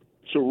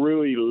to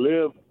really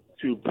live,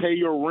 to pay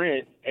your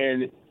rent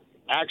and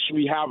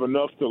actually have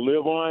enough to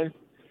live on.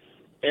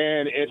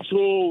 And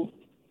until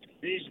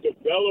these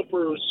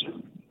developers,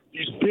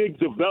 these big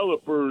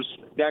developers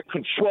that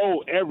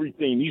control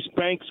everything, these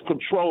banks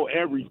control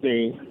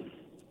everything,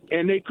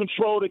 and they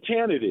control the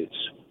candidates.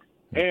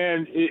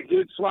 And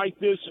it's like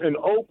this in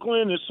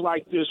Oakland. It's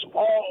like this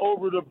all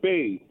over the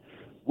Bay.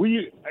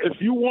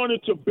 If you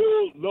wanted to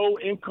build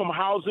low-income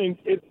housing,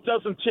 it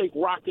doesn't take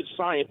rocket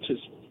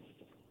scientists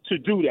to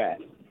do that.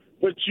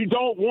 But you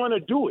don't want to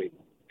do it.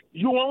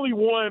 You only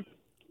want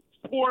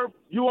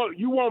you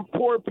want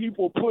poor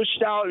people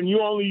pushed out, and you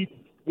only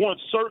want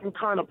certain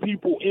kind of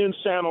people in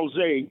San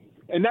Jose,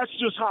 and that's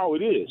just how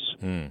it is.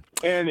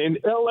 And in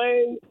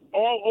L.A.,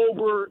 all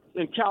over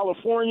in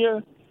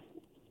California,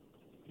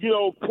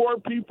 poor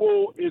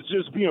people is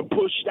just being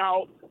pushed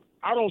out.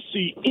 I don't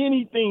see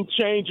anything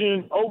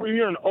changing. Over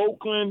here in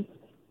Oakland,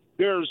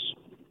 there's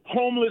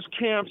homeless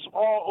camps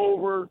all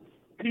over.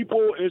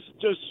 People, it's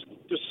just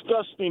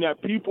disgusting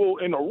that people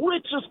in the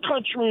richest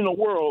country in the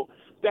world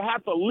that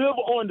have to live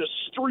on the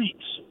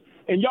streets,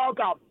 and y'all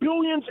got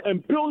billions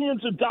and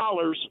billions of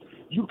dollars.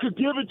 You could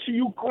give it to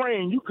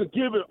Ukraine. You could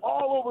give it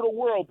all over the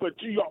world, but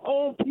to your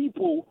own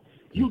people,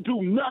 you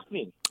do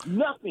nothing.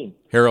 Nothing.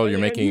 Harold, you're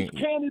making... these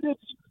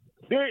candidates,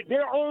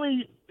 they're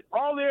only...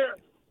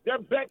 They're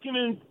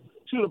beckoning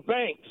to the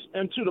banks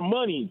and to the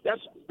money.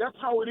 That's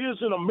how it is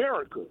in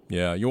America.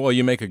 Yeah,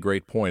 you make a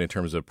great point in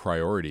terms of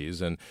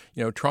priorities. And,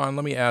 Tron,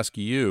 let me ask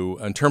you,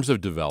 in terms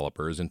of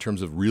developers, in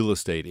terms of real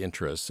estate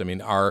interests, I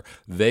mean, are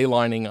they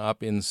lining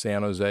up in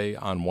San Jose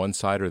on one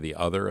side or the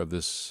other of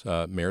this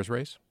mayor's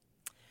race?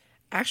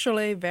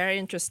 Actually, very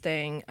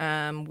interesting.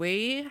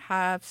 We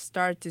have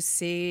started to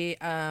see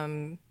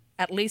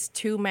at least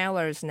 2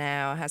 mailers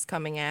now has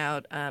coming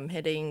out,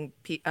 hitting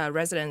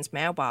residents'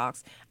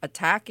 mailbox,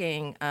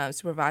 attacking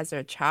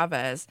Supervisor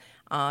Chavez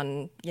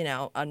on,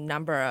 a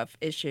number of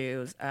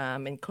issues,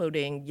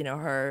 including,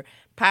 her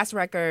past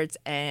records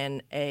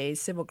and a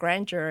civil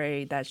grand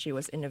jury that she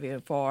was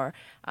interviewed for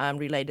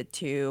related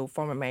to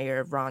former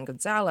Mayor Ron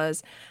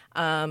Gonzalez.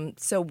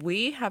 So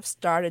we have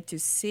started to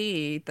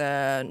see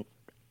the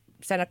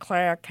Santa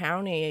Clara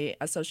County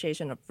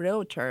Association of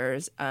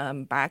Realtors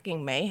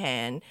backing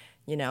Mahan,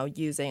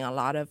 using a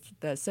lot of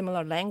the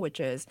similar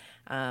languages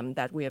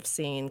that we have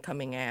seen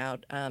coming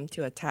out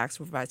to attack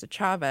Supervisor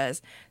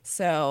Chavez.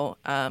 So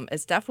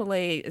it's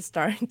definitely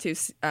starting to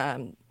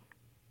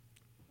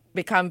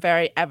become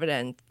very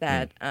evident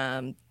that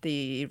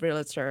the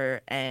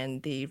realtor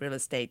and the real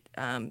estate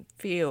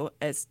field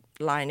is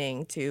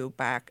lining to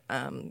back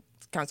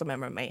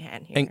Councilmember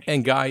Mahan here.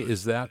 And Guy,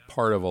 is that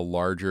part of a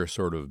larger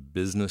sort of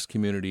business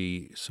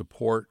community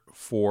support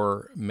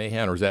for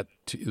Mahan, or is that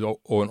an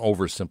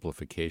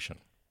oversimplification?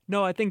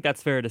 No, I think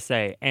that's fair to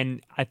say.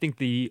 And I think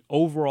the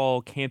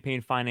overall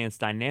campaign finance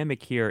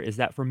dynamic here is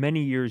that for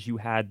many years you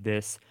had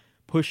this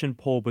push and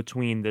pull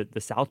between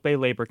the South Bay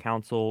Labor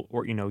Council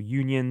or,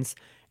 unions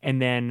and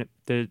then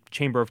the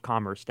Chamber of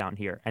Commerce down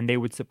here. And they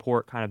would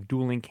support kind of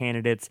dueling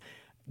candidates.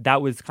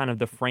 That was kind of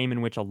the frame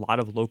in which a lot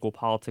of local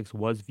politics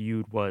was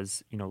viewed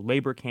was,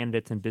 labor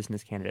candidates and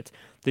business candidates.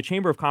 The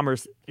Chamber of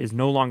Commerce is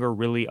no longer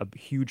really a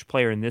huge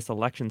player in this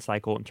election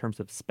cycle in terms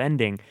of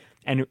spending.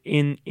 And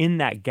in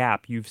that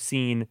gap, you've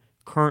seen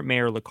current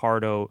Mayor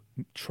Liccardo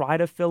try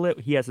to fill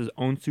it. He has his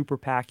own super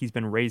PAC. He's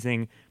been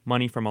raising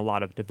money from a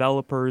lot of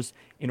developers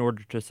in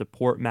order to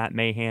support Matt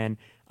Mahan.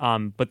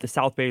 But the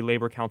South Bay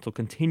Labor Council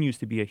continues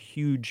to be a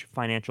huge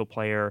financial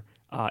player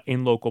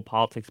in local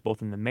politics,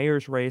 both in the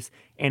mayor's race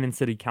and in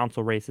city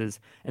council races.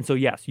 And so,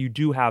 yes, you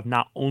do have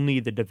not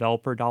only the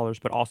developer dollars,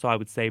 but also, I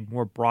would say,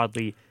 more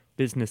broadly,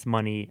 business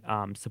money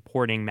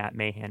supporting Matt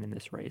Mahan in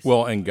this race.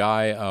 Well, and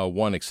Guy,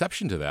 one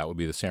exception to that would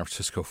be the San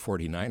Francisco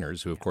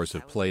 49ers, who, of course,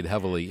 have played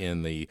heavily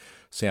in the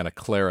Santa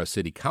Clara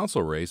City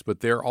Council race,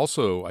 but they're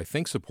also, I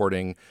think,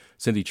 supporting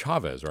Cindy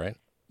Chavez, right?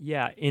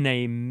 Yeah, in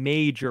a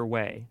major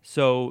way.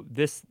 So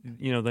this,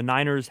 the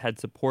Niners had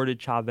supported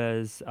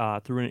Chavez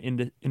through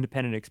an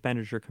independent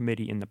expenditure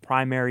committee in the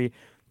primary.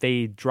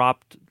 They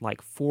dropped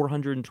like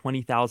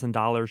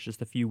 $420,000 just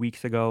a few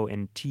weeks ago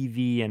in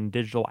TV and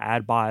digital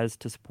ad buys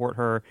to support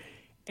her.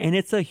 And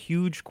it's a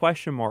huge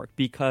question mark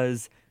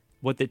because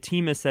what the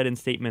team has said in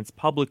statements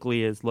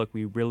publicly is, look,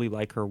 we really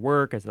like her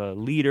work as a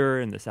leader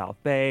in the South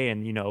Bay.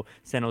 And,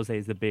 San Jose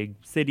is a big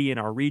city in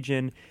our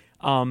region.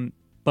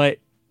 But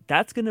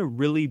that's going to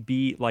really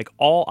be like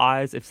all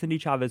eyes. If Cindy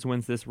Chavez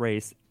wins this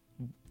race,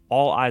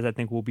 all eyes, I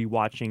think, will be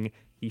watching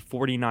the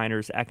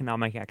 49ers'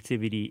 economic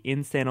activity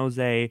in San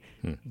Jose,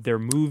 their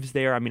moves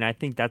there. I mean, I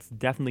think that's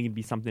definitely going to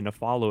be something to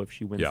follow if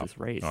she wins this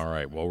race. All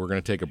right. Well, we're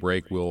going to take a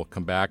break. We'll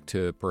come back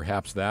to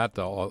perhaps that.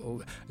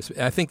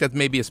 I think that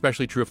may be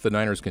especially true if the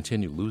Niners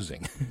continue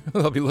losing.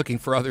 They'll be looking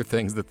for other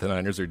things that the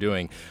Niners are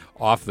doing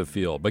off the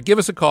field. But give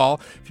us a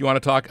call if you want to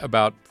talk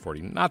about,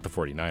 not the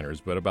 49ers,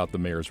 but about the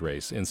mayor's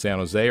race in San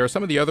Jose or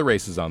some of the other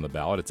races on the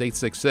ballot. It's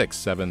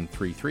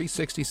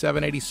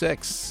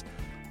 866-733-6786.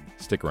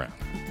 Stick around.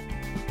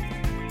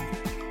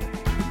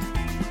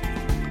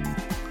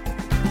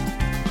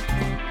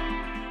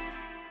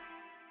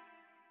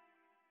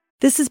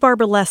 This is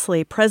Barbara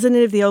Leslie,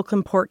 president of the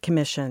Oakland Port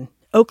Commission.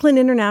 Oakland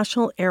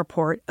International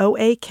Airport,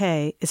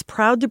 OAK, is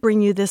proud to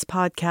bring you this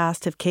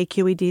podcast of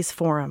KQED's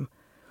Forum.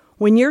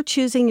 When you're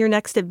choosing your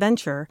next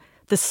adventure,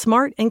 the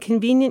smart and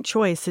convenient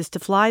choice is to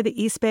fly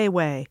the East Bay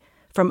Way,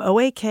 from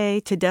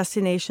OAK to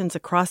destinations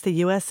across the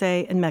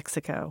USA and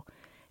Mexico.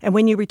 And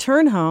when you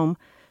return home,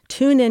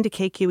 tune in to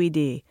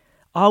KQED,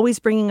 always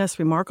bringing us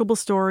remarkable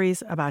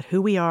stories about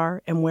who we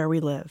are and where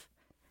we live.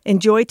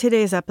 Enjoy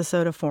today's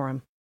episode of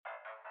Forum.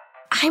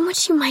 I'm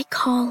what you might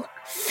call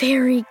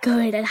very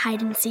good at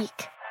hide and seek.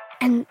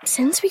 And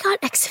since we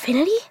got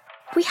Xfinity,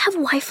 we have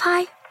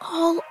Wi-Fi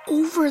all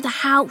over the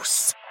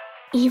house,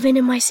 even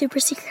in my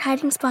super secret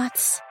hiding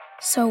spots.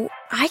 So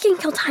I can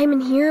kill time in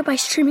here by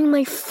streaming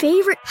my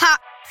favorite... Ha!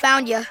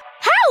 Found you.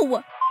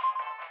 How?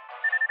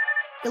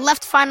 You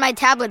left Find My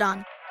tablet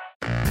on.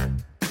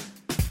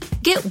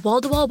 Get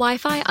wall-to-wall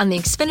Wi-Fi on the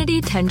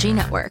Xfinity 10G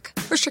network.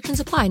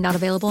 Restrictions apply. Not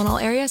available in all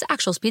areas.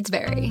 Actual speeds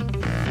vary.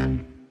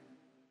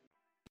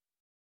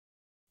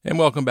 And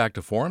welcome back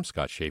to Forum.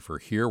 Scott Schaefer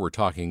here. We're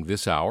talking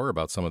this hour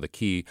about some of the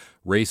key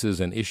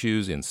races and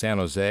issues in San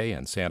Jose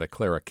and Santa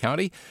Clara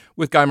County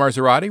with Guy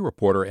Marzorati,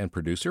 reporter and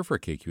producer for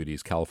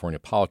KQED's California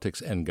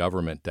Politics and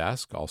Government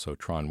Desk, also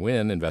Tron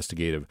Nguyen,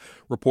 investigative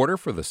reporter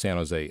for the San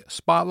Jose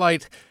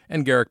Spotlight,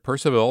 and Garrick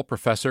Percival,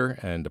 professor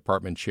and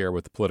department chair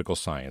with political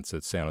science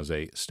at San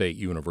Jose State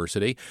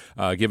University.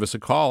 Give us a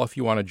call if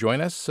you want to join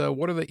us.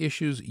 What are the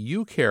issues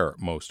you care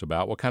most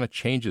about? What kind of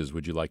changes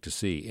would you like to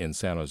see in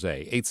San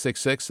Jose?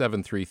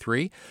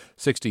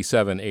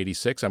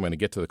 866-733-6786. I'm going to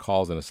get to the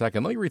calls in a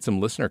second. Let me read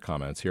some listener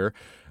comments here.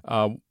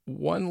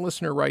 One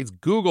listener writes,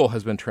 Google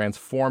has been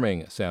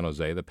transforming San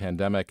Jose. The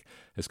pandemic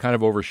has kind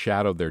of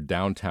overshadowed their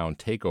downtown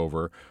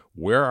takeover.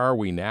 Where are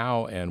we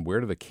now, and where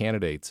do the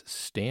candidates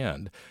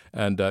stand?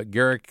 And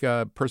Garrick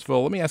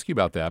Percival, let me ask you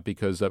about that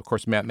because, of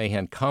course, Matt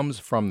Mahan comes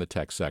from the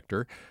tech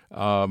sector.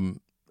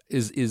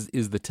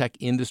 Is the tech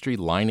industry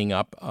lining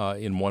up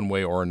in one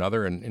way or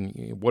another?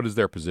 And what is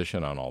their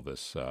position on all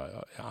this,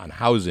 on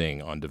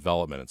housing, on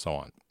development, and so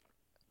on?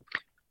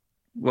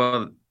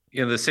 Well,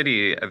 the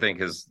city, I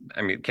think,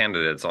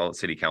 candidates, all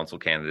city council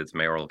candidates,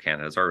 mayoral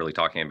candidates are really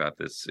talking about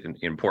this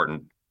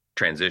important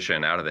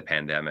transition out of the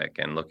pandemic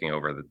and looking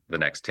over the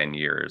next 10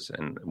 years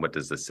and what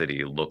does the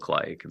city look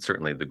like. And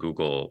certainly the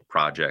Google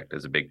project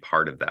is a big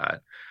part of that.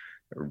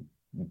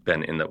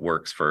 Been in the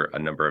works for a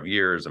number of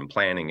years and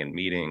planning and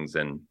meetings,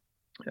 and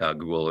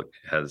Google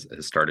has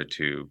started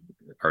to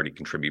already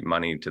contribute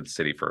money to the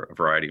city for a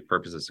variety of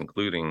purposes,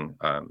 including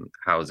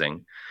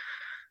housing.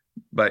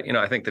 But,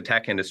 I think the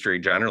tech industry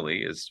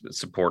generally is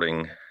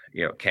supporting,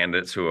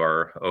 candidates who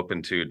are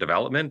open to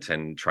development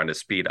and trying to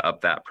speed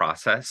up that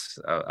process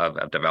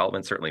of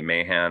development. Certainly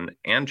Mahan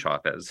and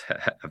Chavez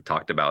have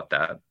talked about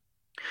that.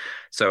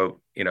 So,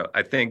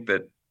 I think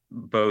that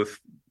both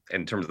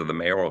in terms of the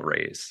mayoral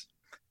race,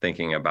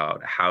 thinking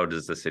about how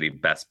does the city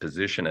best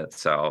position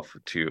itself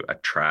to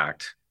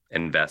attract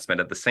investment,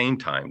 at the same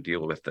time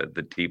deal with the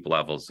deep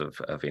levels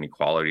of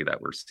inequality that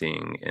we're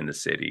seeing in the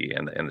city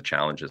and the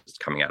challenges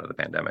coming out of the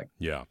pandemic.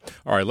 Yeah.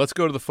 All right, let's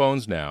go to the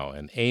phones now.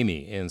 And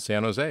Amy in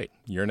San Jose,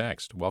 you're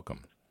next.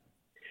 Welcome.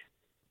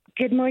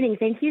 Good morning.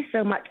 Thank you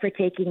so much for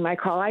taking my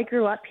call. I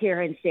grew up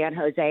here in San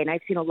Jose, and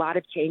I've seen a lot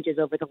of changes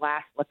over the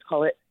last, let's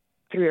call it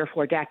 3 or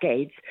 4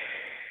 decades.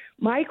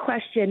 My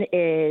question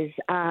is,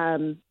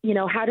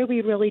 how do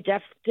we really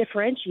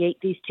differentiate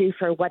these two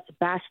for what's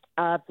best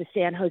of the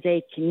San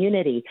Jose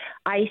community?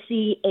 I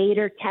see 8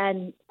 or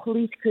 10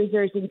 police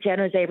cruisers in San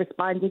Jose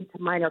responding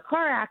to minor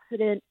car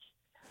accidents.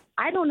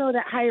 I don't know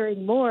that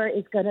hiring more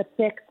is going to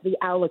fix the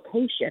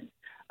allocation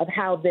of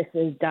how this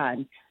is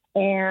done.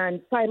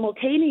 And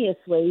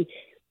simultaneously,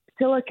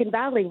 Silicon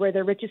Valley, we're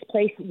the richest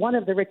place, one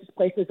of the richest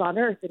places on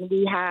earth, and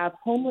we have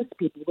homeless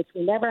people, which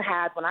we never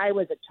had when I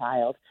was a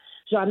child.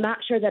 So I'm not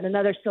sure that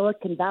another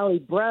Silicon Valley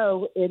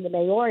bro in the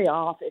mayoral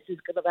office is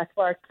going to best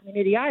for our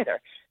community either.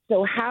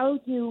 So how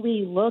do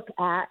we look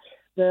at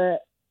the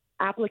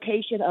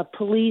application of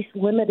police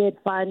limited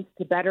funds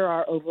to better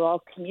our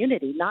overall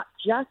community, not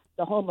just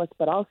the homeless,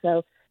 but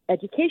also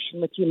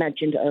education, which you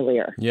mentioned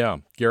earlier? Yeah.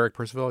 Garrick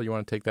Percival, you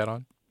want to take that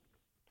on?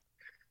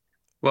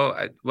 Well,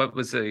 what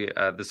was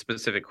the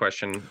specific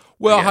question?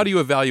 Well, again? How do you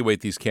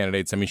evaluate these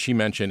candidates? I mean,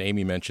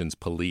 Amy mentions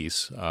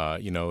police.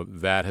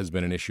 That has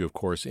been an issue, of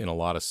course, in a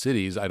lot of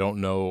cities. I don't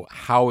know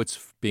how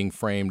it's being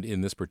framed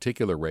in this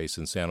particular race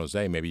in San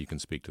Jose. Maybe you can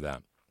speak to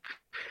that.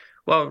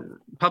 Well,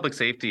 public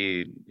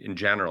safety in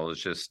general is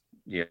just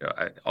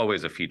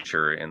always a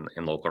feature in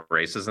local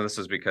races. And this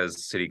is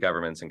because city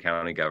governments and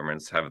county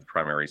governments have the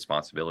primary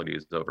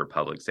responsibilities over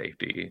public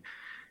safety.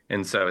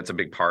 And so it's a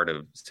big part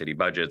of city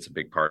budgets, a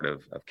big part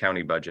of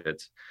county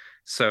budgets.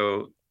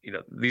 So,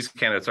 these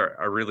candidates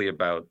are really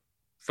about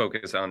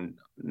focus on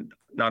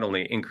not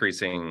only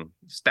increasing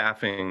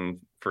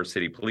staffing for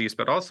city police,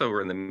 but also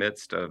we're in the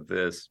midst of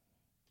this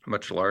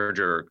much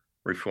larger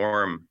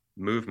reform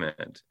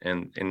movement,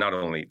 and not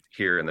only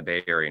here in the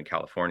Bay Area in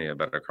California,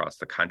 but across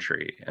the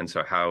country. And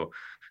so how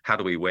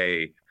do we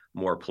weigh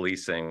more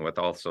policing with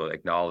also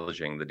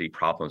acknowledging the deep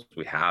problems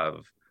we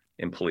have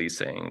in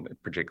policing,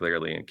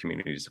 particularly in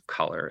communities of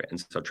color. And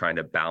so trying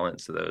to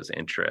balance those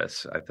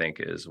interests, I think,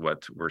 is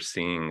what we're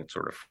seeing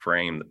sort of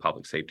frame the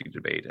public safety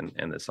debate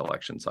in this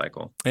election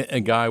cycle.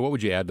 And Guy, what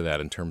would you add to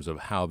that in terms of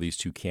how these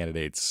two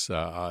candidates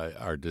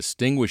are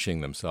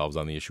distinguishing themselves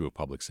on the issue of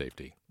public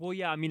safety? Well,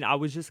 yeah, I mean, I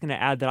was just going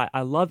to add that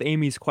I love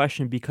Amy's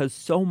question because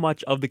so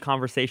much of the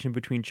conversation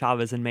between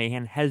Chavez and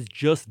Mahan has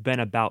just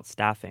been about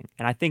staffing.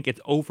 And I think it's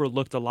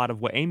overlooked a lot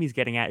of what Amy's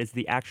getting at is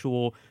the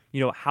actual,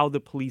 how the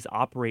police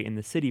operate in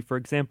the city. For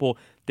example,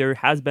 there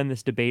has been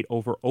this debate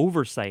over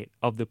oversight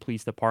of the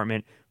police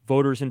department.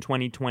 Voters in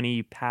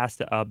 2020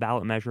 passed a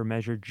ballot measure,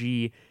 Measure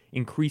G,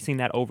 increasing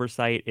that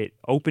oversight. It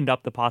opened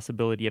up the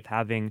possibility of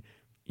having,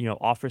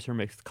 officer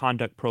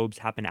misconduct probes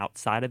happen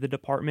outside of the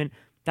department.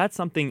 That's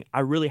something I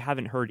really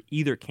haven't heard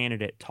either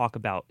candidate talk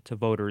about to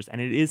voters, and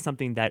it is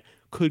something that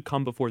could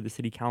come before the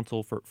city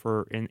council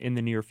for in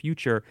the near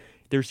future.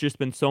 There's just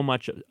been so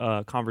much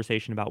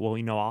conversation about, well,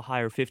 I'll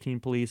hire 15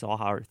 police, I'll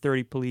hire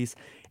 30 police,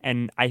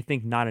 and I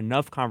think not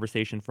enough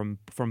conversation from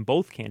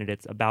both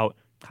candidates about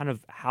kind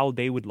of how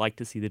they would like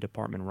to see the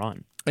department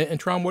run.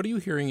 And Tron, what are you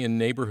hearing in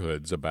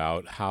neighborhoods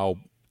about how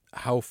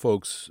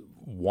folks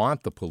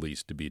want the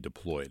police to be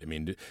deployed? I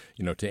mean,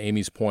 to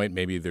Amy's point,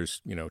 maybe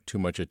there's, too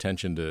much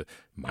attention to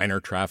minor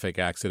traffic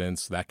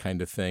accidents, that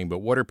kind of thing. But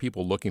what are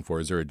people looking for?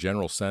 Is there a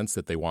general sense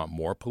that they want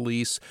more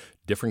police,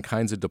 different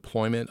kinds of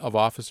deployment of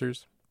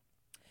officers?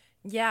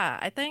 Yeah,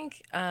 I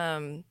think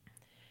the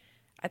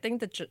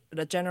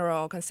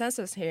general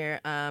consensus here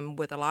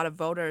with a lot of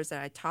voters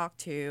that I talk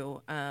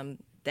to,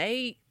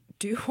 they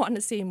do want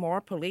to see more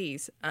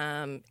police,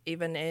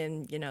 even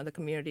in the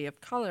community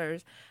of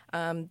colors.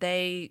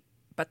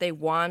 But they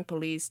want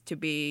police to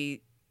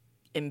be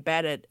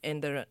embedded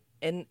in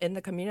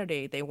the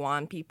community. They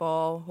want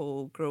people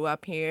who grew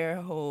up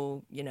here,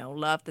 who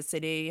love the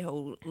city,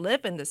 who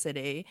live in the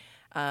city,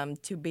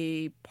 to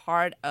be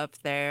part of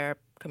their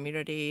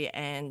community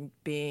and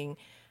being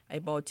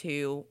able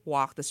to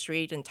walk the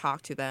street and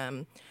talk to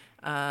them.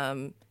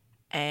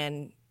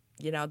 And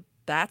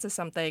that's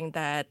something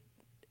that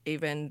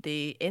even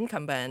the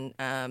incumbent,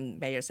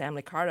 Mayor Sam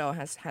Liccardo,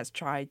 has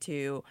tried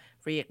to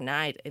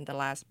reignite in the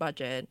last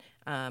budget,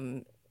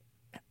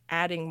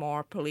 adding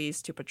more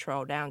police to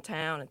patrol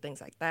downtown and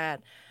things like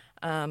that.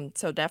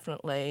 So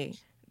definitely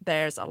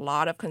there's a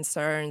lot of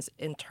concerns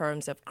in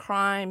terms of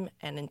crime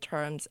and in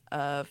terms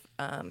of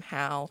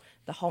how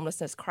the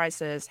homelessness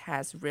crisis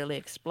has really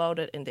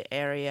exploded in the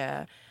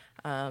area.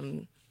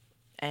 And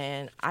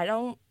I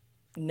don't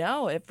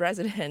know if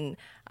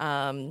residents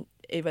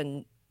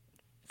even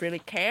really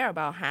care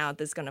about how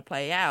this is going to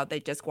play out. They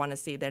just want to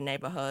see their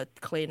neighborhood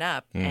clean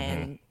up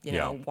and,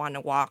 want to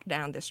walk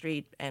down the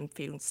street and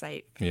feel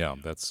safe. Yeah,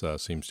 that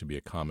seems to be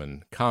a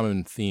common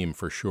theme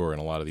for sure in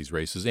a lot of these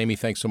races. Amy,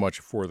 thanks so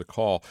much for the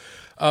call.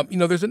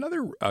 There's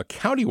another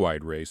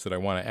countywide race that I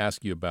want to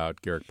ask you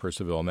about, Garrick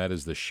Percival, and that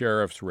is the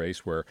sheriff's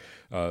race where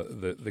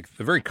the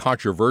very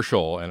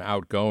controversial and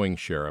outgoing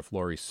sheriff,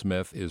 Lori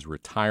Smith, is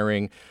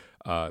retiring.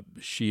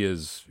 She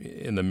is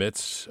in the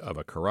midst of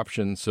a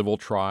corruption civil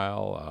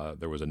trial.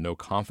 There was a no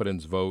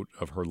confidence vote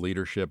of her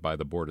leadership by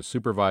the Board of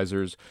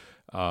Supervisors,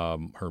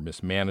 her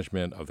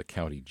mismanagement of the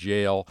county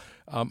jail.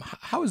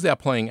 How is that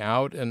playing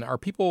out? And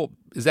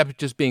is that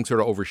just being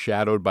sort of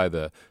overshadowed by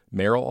the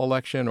mayoral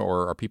election,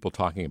 or are people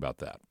talking about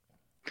that?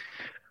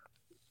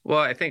 Well,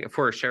 I think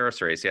for a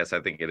sheriff's race, yes, I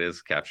think it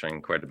is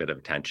capturing quite a bit of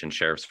attention.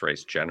 Sheriff's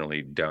race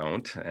generally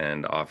don't,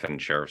 and often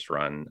sheriffs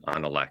run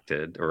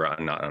unelected, or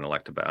not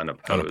unelected, but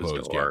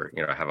unopposed or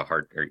have a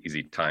hard or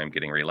easy time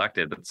getting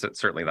reelected. But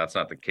certainly that's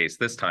not the case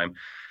this time.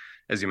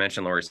 As you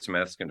mentioned, Lori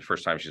Smith's the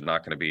first time she's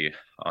not going to be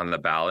on the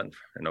ballot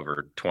in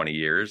over 20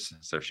 years.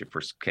 So she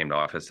first came to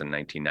office in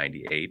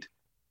 1998.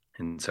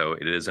 And so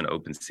it is an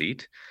open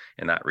seat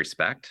in that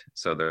respect.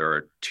 So there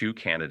are two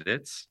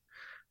candidates.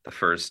 The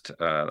first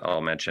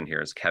I'll mention here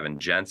is Kevin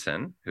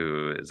Jensen,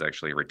 who is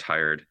actually a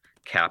retired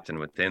captain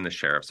within the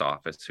sheriff's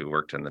office who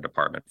worked in the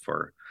department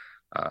for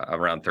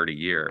around 30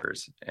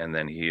 years. And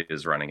then he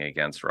is running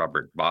against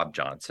Bob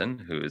Johnson,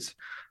 who is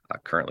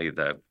currently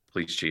the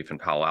police chief in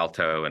Palo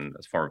Alto and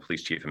former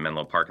police chief in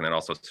Menlo Park, and then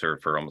also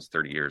served for almost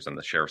 30 years in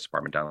the sheriff's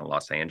department down in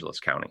Los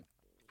Angeles County.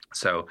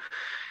 So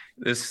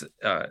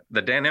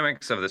the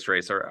dynamics of this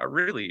race are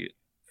really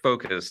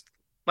focused,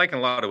 like in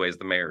a lot of ways,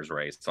 the mayor's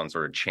race, on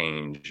sort of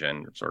change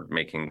and sort of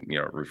making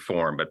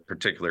reform, but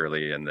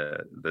particularly in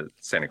the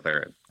Santa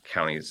Clara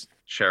County's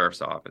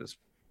sheriff's office,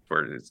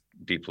 where it's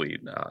deeply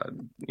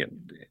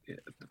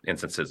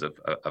instances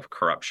of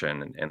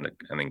corruption and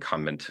the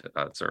incumbent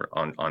sort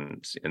of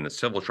in the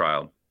civil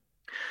trial.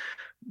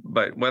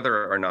 But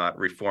whether or not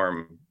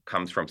reform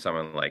comes from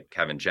someone like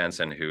Kevin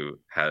Jensen, who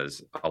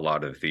has a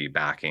lot of the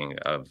backing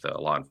of the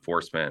law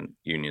enforcement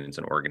unions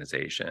and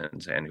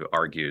organizations, and who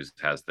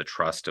has the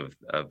trust of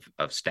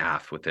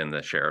staff within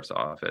the sheriff's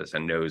office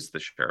and knows the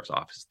sheriff's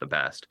office the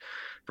best,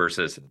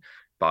 versus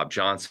Bob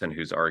Johnson,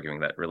 who's arguing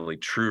that really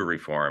true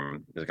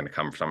reform is going to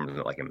come from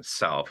someone like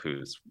himself,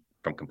 who's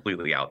from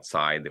completely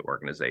outside the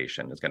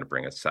organization, is going to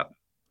bring a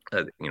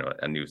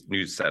a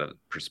new set of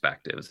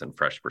perspectives and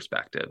fresh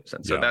perspectives.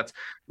 And so Yeah. that's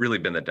really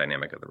been the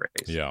dynamic of the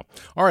race. Yeah.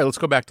 All right, let's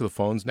go back to the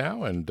phones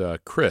now. And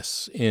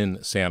Chris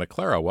in Santa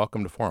Clara,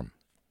 welcome to Forum.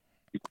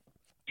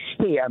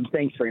 Hey,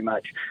 thanks very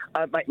much.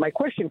 My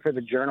question for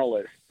the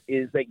journalist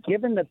is that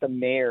given that the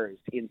mayors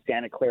in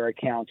Santa Clara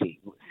County,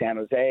 San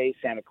Jose,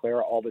 Santa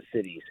Clara, all the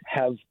cities,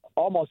 have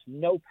almost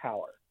no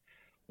power,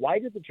 why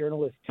do the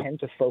journalists tend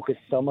to focus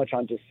so much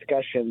on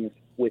discussions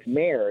with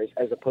mayors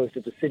as opposed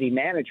to the city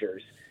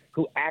managers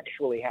who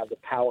actually have the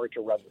power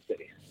to run the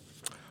cities?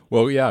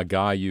 Well, yeah,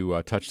 Guy, you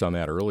touched on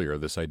that earlier,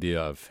 this idea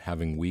of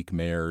having weak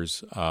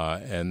mayors.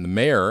 And the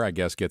mayor, I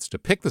guess, gets to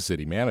pick the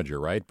city manager,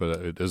 right?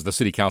 But does the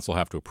city council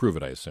have to approve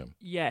it, I assume?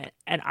 Yeah,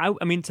 and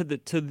I mean to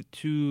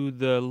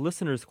the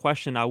listener's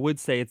question, I would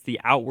say it's the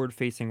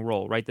outward-facing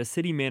role, right? The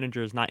city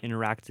manager is not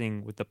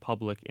interacting with the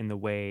public in the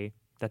way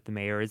that the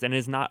mayor is, and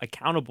is not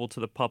accountable to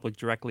the public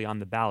directly on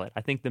the ballot.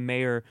 I think the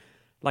mayor,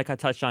 like I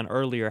touched on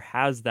earlier,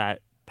 has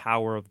that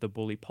power of the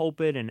bully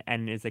pulpit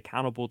and is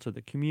accountable to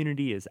the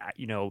community, is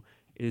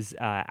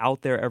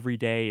out there every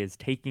day, is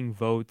taking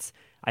votes.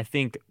 I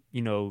think,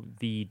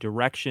 the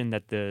direction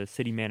that the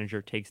city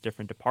manager takes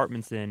different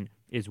departments in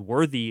is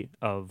worthy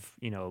of,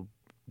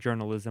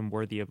 journalism,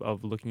 worthy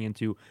of looking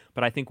into.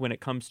 But I think when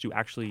it comes to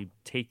actually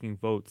taking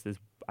votes is,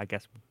 I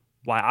guess,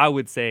 why I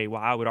would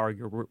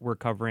argue we're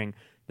covering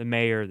the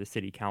mayor, the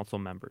city council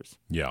members.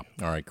 Yeah.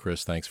 All right,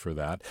 Chris, thanks for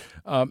that.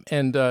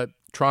 And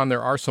Tron,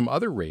 there are some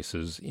other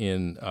races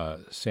in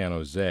San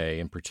Jose,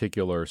 in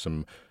particular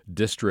some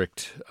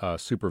district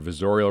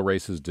supervisorial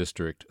races,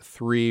 District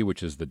 3,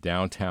 which is the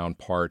downtown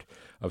part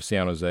of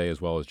San Jose, as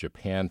well as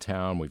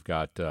Japantown. We've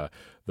got the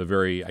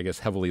very, I guess,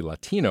 heavily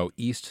Latino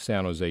East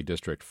San Jose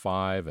District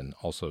 5 and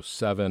also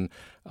 7.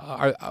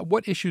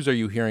 What issues are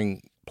you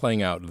hearing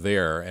playing out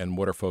there, and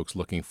what are folks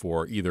looking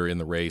for either in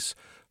the race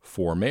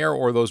for mayor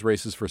or those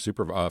races for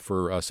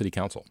city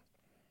council?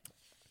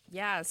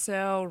 Yeah,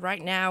 so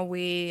right now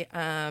we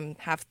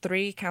have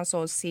 3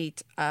 council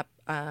seats up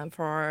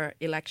for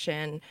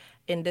election.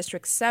 In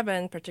District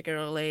 7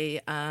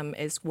 particularly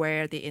is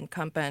where the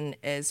incumbent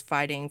is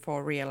fighting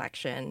for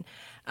re-election.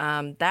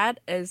 That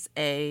is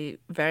a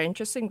very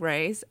interesting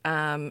race.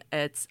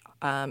 It's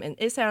in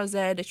East San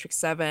Jose. District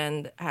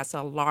 7 has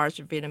a large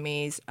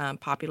Vietnamese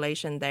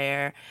population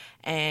there,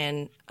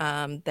 and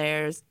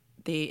there's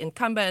the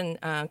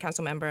incumbent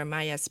council member,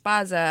 Maya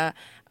Esparza.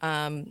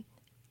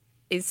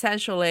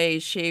 Essentially,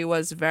 she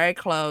was very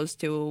close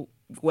to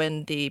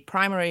win the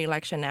primary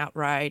election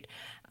outright,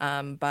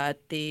 but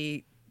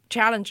the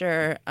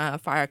challenger,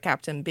 Fire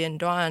Captain Bien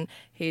Duan,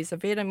 he's a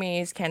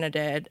Vietnamese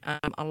candidate.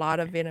 A lot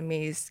of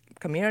Vietnamese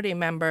community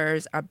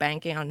members are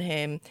banking on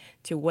him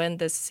to win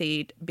this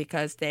seat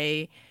because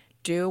they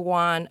do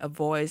want a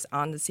voice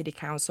on the city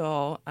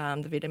council.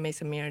 The Vietnamese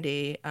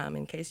community,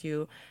 in case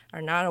you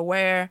are not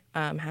aware,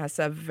 has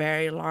a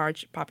very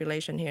large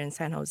population here in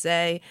San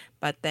Jose,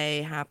 but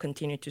they have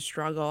continued to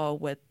struggle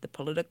with the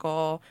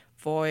political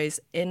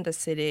voice in the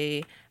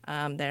city.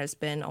 There's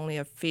been only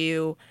a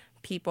few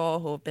people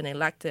who have been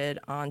elected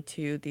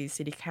onto the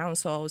city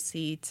council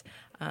seats,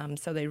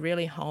 so they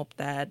really hope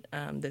that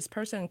this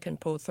person can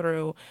pull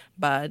through.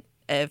 But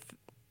if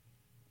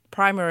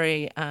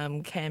primary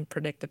can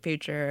predict the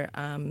future,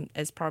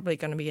 it's probably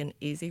going to be an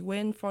easy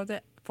win for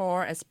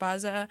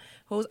Esparza,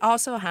 who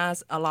also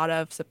has a lot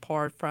of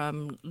support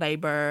from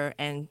labor,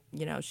 and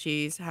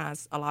she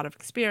has a lot of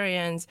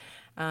experience,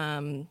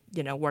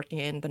 working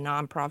in the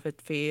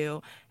nonprofit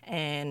field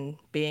and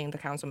being the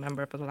council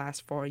member for the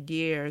last 4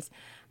 years.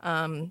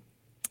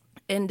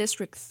 In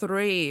District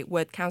 3,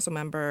 with council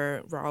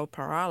member Raul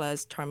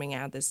Perales terming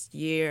out this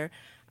year,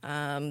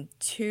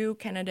 2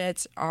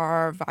 candidates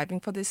are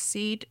vying for this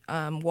seat.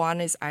 One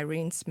is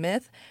Irene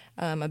Smith,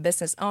 a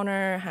business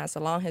owner, has a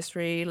long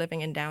history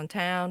living in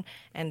downtown,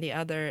 and the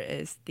other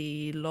is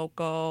the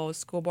local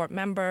school board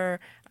member,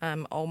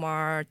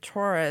 Omar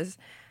Torres.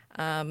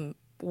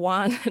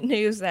 One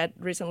news that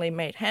recently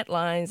made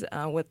headlines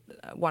with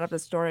one of the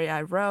story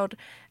I wrote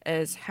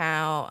is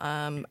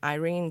how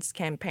Irene's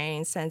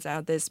campaign sends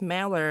out this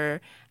mailer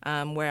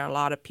where a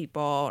lot of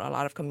people, a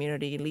lot of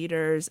community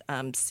leaders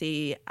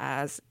see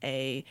as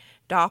a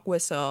dog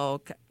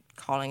whistle,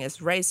 calling us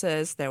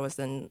racist. There was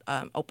an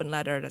open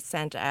letter that's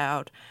sent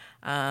out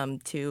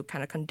to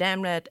kind of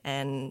condemn it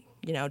and,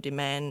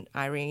 demand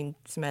Irene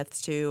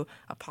Smith to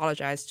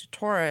apologize to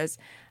Torres.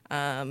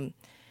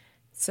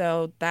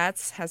 So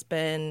that has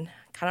been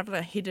kind of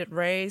a heated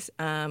race.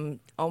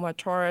 Omar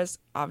Torres,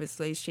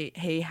 obviously,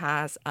 he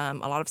has a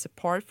lot of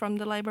support from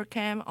the labor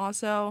camp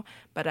also,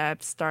 but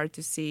I've started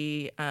to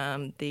see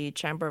the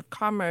Chamber of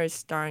Commerce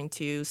starting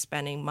to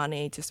spending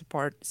money to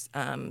support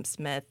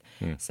Smith.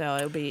 So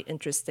it'll be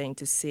interesting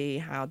to see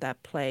how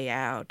that play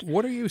out.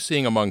 What are you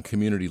seeing among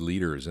community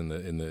leaders in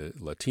the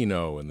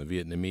Latino and the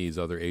Vietnamese,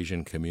 other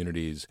Asian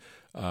communities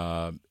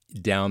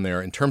down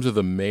there in terms of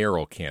the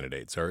mayoral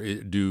candidates?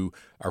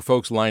 Are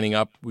folks lining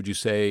up, would you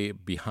say,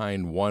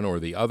 behind one or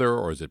the other,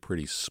 or is it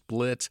pretty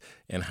split?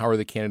 And how are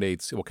the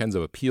candidates, what kinds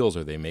of appeals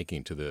are they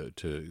making to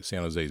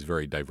San Jose's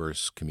very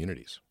diverse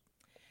communities?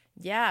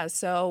 Yeah,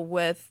 so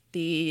with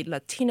the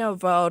Latino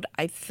vote,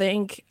 I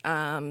think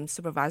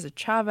Supervisor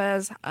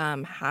Chavez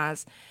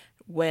has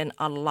win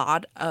a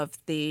lot of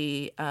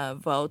the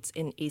votes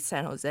in East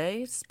San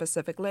Jose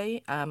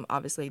specifically.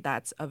 Obviously,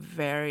 that's a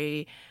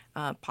very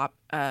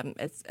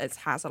it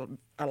has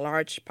a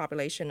large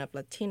population of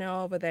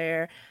Latino over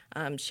there.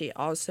 She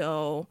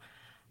also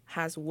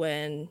has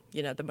won,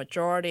 the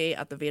majority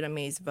of the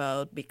Vietnamese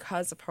vote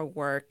because of her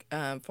work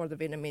for the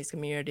Vietnamese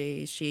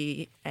community.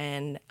 She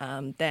and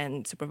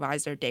then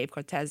Supervisor Dave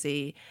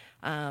Cortese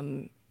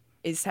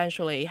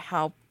essentially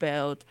helped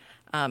build,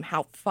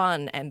 help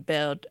fund and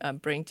build,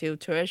 bring to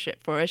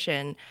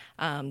fruition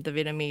the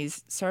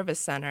Vietnamese Service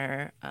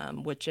Center,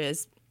 which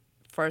is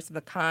first of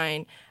the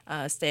kind,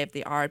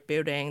 state-of-the-art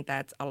building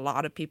that a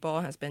lot of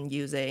people has been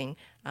using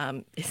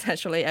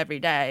essentially every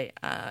day.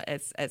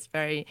 It's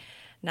very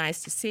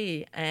nice to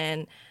see.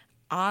 And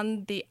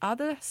on the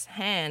other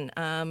hand,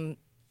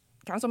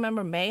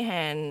 Councilmember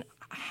Mahan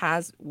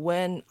has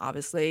won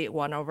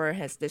over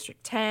his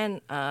District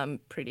 10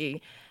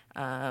 pretty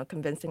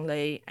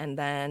convincingly. And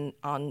then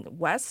on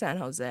West San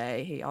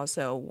Jose, he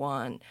also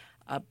won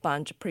a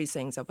bunch of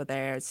precincts over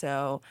there.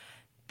 So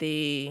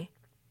the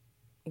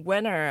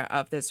winner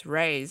of this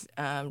race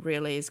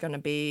really is going to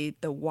be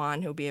the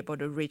one who'll be able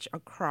to reach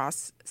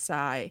across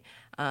side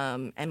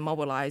and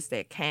mobilize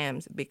their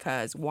camps,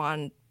 because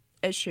one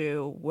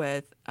issue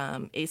with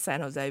East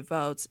San Jose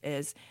votes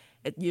is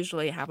it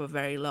usually have a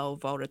very low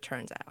voter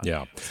turnout.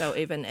 Yeah. So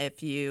even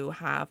if you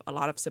have a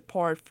lot of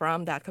support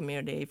from that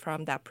community,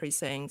 from that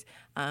precinct,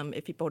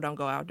 if people don't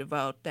go out to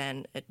vote,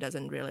 then it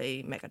doesn't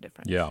really make a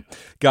difference. Yeah.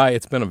 Guy,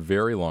 it's been a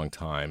very long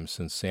time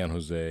since San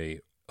Jose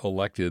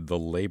elected the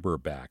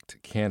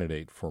labor-backed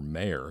candidate for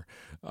mayor.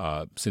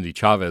 Cindy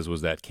Chavez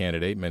was that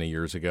candidate many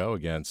years ago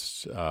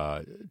against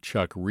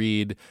Chuck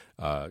Reed.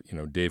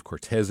 Dave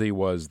Cortese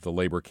was the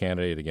labor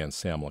candidate against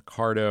Sam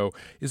Liccardo.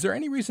 Is there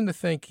any reason to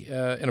think,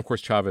 and of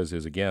course Chavez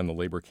is again the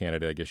labor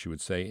candidate, I guess you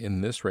would say,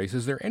 in this race,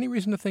 is there any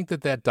reason to think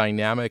that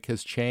dynamic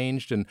has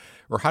changed,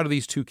 or how do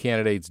these two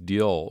candidates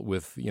deal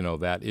with,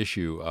 that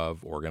issue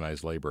of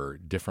organized labor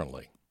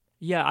differently?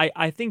 Yeah,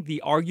 I think the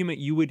argument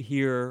you would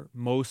hear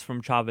most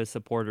from Chavez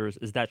supporters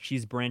is that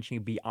she's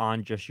branching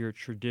beyond just your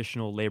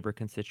traditional labor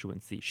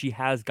constituency. She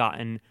has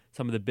gotten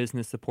some of the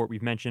business support.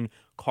 We've mentioned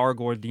Carl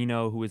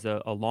Gordino, who is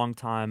a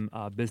longtime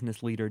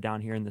business leader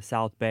down here in the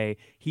South Bay.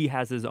 He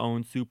has his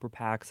own super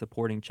PAC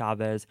supporting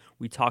Chavez.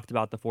 We talked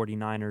about the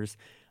 49ers.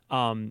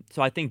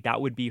 So I think that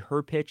would be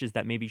her pitch, is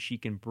that maybe she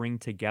can bring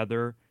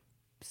together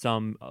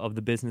some of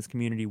the business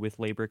community with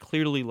labor.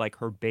 Clearly, like,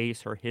 her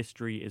base, her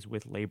history is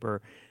with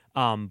labor.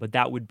 But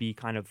that would be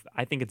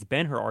I think it's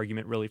been her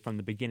argument really from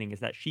the beginning, is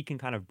that she can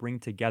kind of bring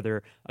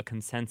together a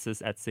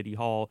consensus at City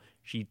Hall.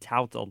 She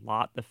touts a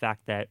lot the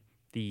fact that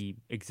the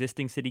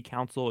existing city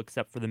council,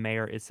 except for the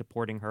mayor, is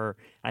supporting her.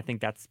 I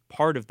think that's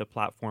part of the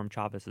platform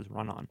Chavez has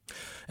run on.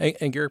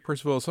 And Garrick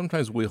Percival,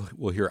 sometimes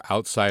we'll hear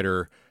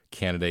outsider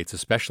candidates,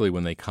 especially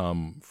when they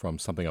come from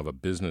something of a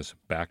business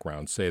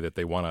background, say that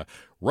they want to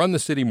run the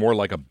city more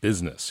like a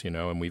business, and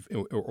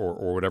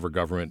or whatever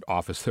government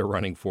office they're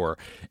running for.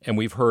 And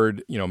we've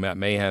heard, Matt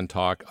Mahan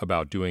talk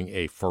about doing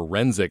a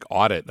forensic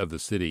audit of the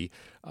city.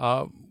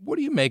 What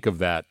do you make of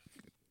that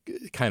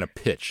kind of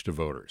pitch to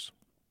voters?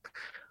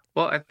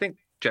 Well, I think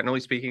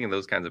generally speaking,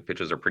 those kinds of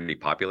pitches are pretty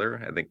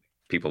popular. I think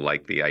people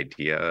like the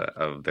idea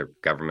of their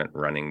government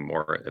running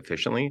more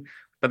efficiently.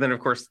 But then, of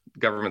course,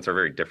 governments are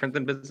very different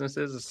than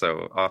businesses.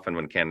 So often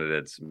when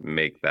candidates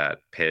make that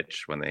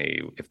pitch,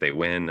 if they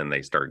win and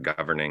they start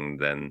governing,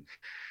 then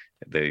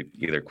they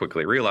either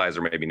quickly realize,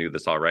 or maybe knew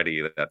this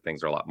already, that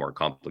things are a lot more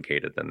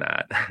complicated than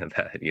that.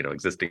 That,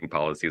 existing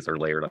policies are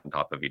layered on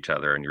top of each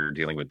other, and you're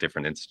dealing with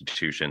different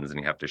institutions, and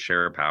you have to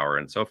share power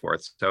and so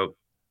forth. So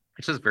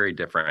it's just very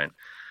different.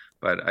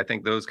 But I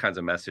think those kinds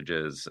of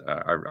messages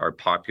are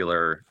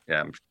popular.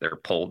 They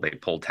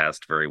poll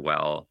test very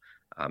well.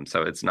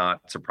 So it's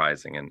not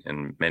surprising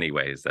in many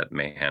ways that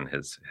Mahan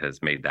has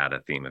made that a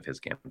theme of his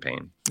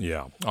campaign.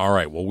 Yeah. All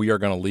right. Well, we are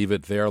going to leave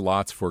it there.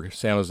 Lots for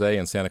San Jose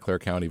and Santa Clara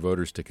County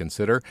voters to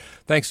consider.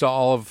 Thanks to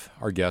all of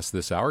our guests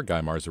this hour: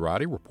 Guy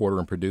Marzorati, reporter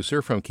and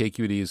producer from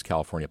KQED's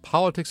California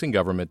Politics and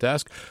Government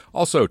Desk.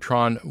 Also,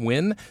 Tron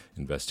Nguyen,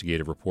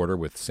 investigative reporter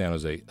with San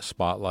Jose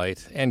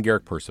Spotlight, and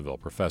Garrick Percival,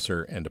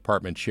 professor and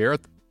department chair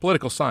at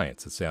Political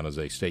Science at San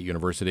Jose State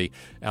University.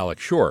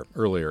 Alex Shore,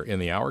 earlier in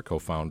the hour,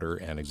 co-founder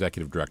and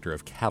executive director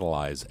of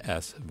Catalyze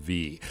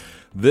SV.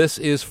 This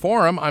is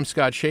Forum. I'm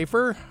Scott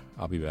Schaefer.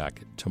 I'll be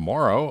back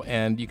tomorrow,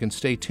 and you can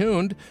stay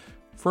tuned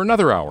for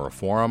another hour of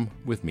Forum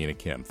with Mina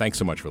Kim. Thanks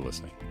so much for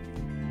listening.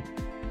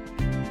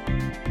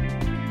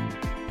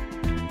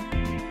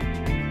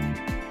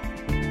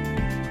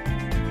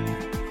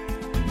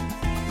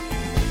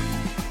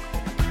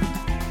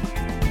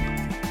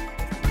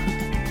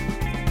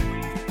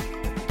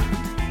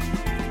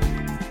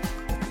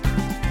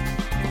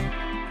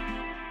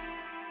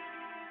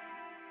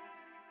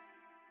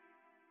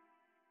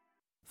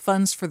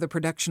 Funds for the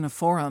production of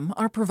Forum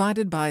are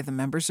provided by the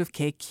members of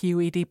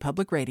KQED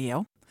Public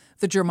Radio,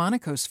 the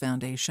Germanicos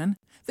Foundation,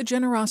 the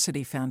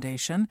Generosity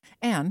Foundation,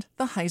 and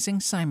the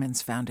Heising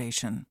Simons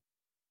Foundation.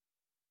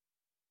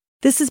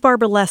 This is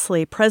Barbara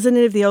Leslie,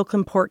 President of the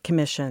Oakland Port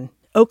Commission.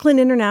 Oakland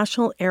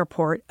International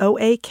Airport,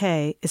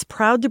 OAK, is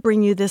proud to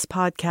bring you this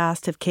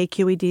podcast of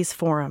KQED's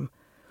Forum.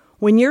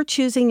 When you're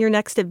choosing your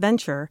next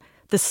adventure,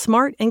 the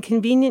smart and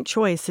convenient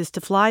choice is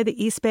to fly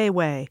the East Bay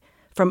Way,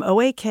 from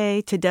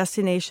OAK to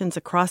destinations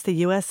across the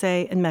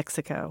USA and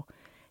Mexico.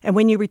 And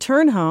when you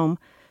return home,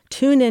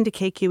 tune in to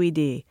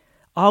KQED,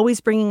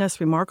 always bringing us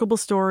remarkable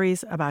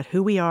stories about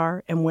who we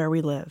are and where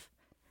we live.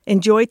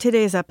 Enjoy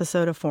today's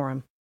episode of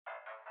Forum.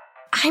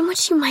 I'm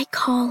what you might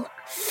call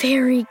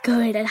very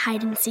good at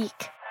hide and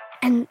seek.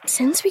 And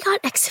since we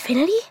got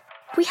Xfinity,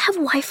 we have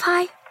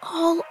Wi-Fi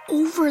all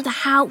over the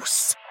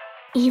house,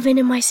 even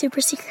in my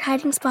super secret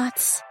hiding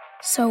spots.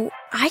 So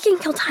I can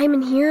kill time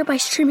in here by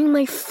streaming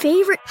my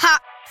favorite... Ha!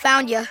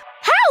 Found you.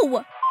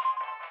 How?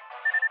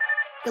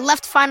 You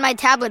left Find My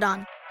tablet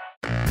on.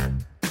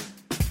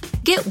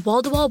 Get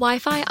wall-to-wall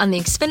Wi-Fi on the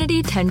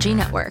Xfinity 10G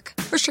network.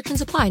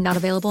 Restrictions apply. Not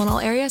available in all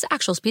areas.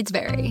 Actual speeds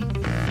vary.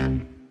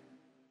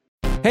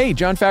 Hey,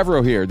 Jon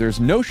Favreau here. There's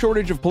no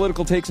shortage of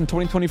political takes in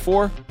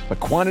 2024, but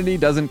quantity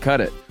doesn't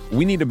cut it.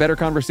 We need a better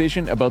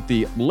conversation about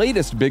the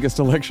latest, biggest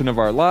election of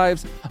our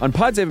lives. On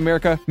Pod Save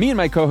America, me and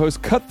my co-hosts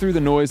cut through the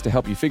noise to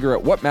help you figure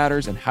out what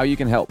matters and how you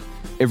can help.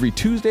 Every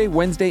Tuesday,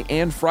 Wednesday,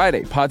 and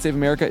Friday, Pod Save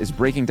America is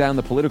breaking down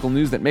the political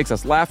news that makes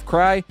us laugh,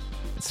 cry,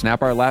 and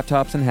snap our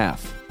laptops in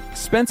half.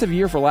 Expensive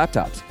year for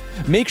laptops.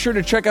 Make sure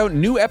to check out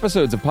new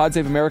episodes of Pod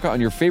Save America on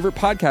your favorite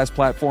podcast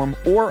platform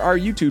or our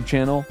YouTube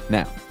channel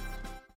now.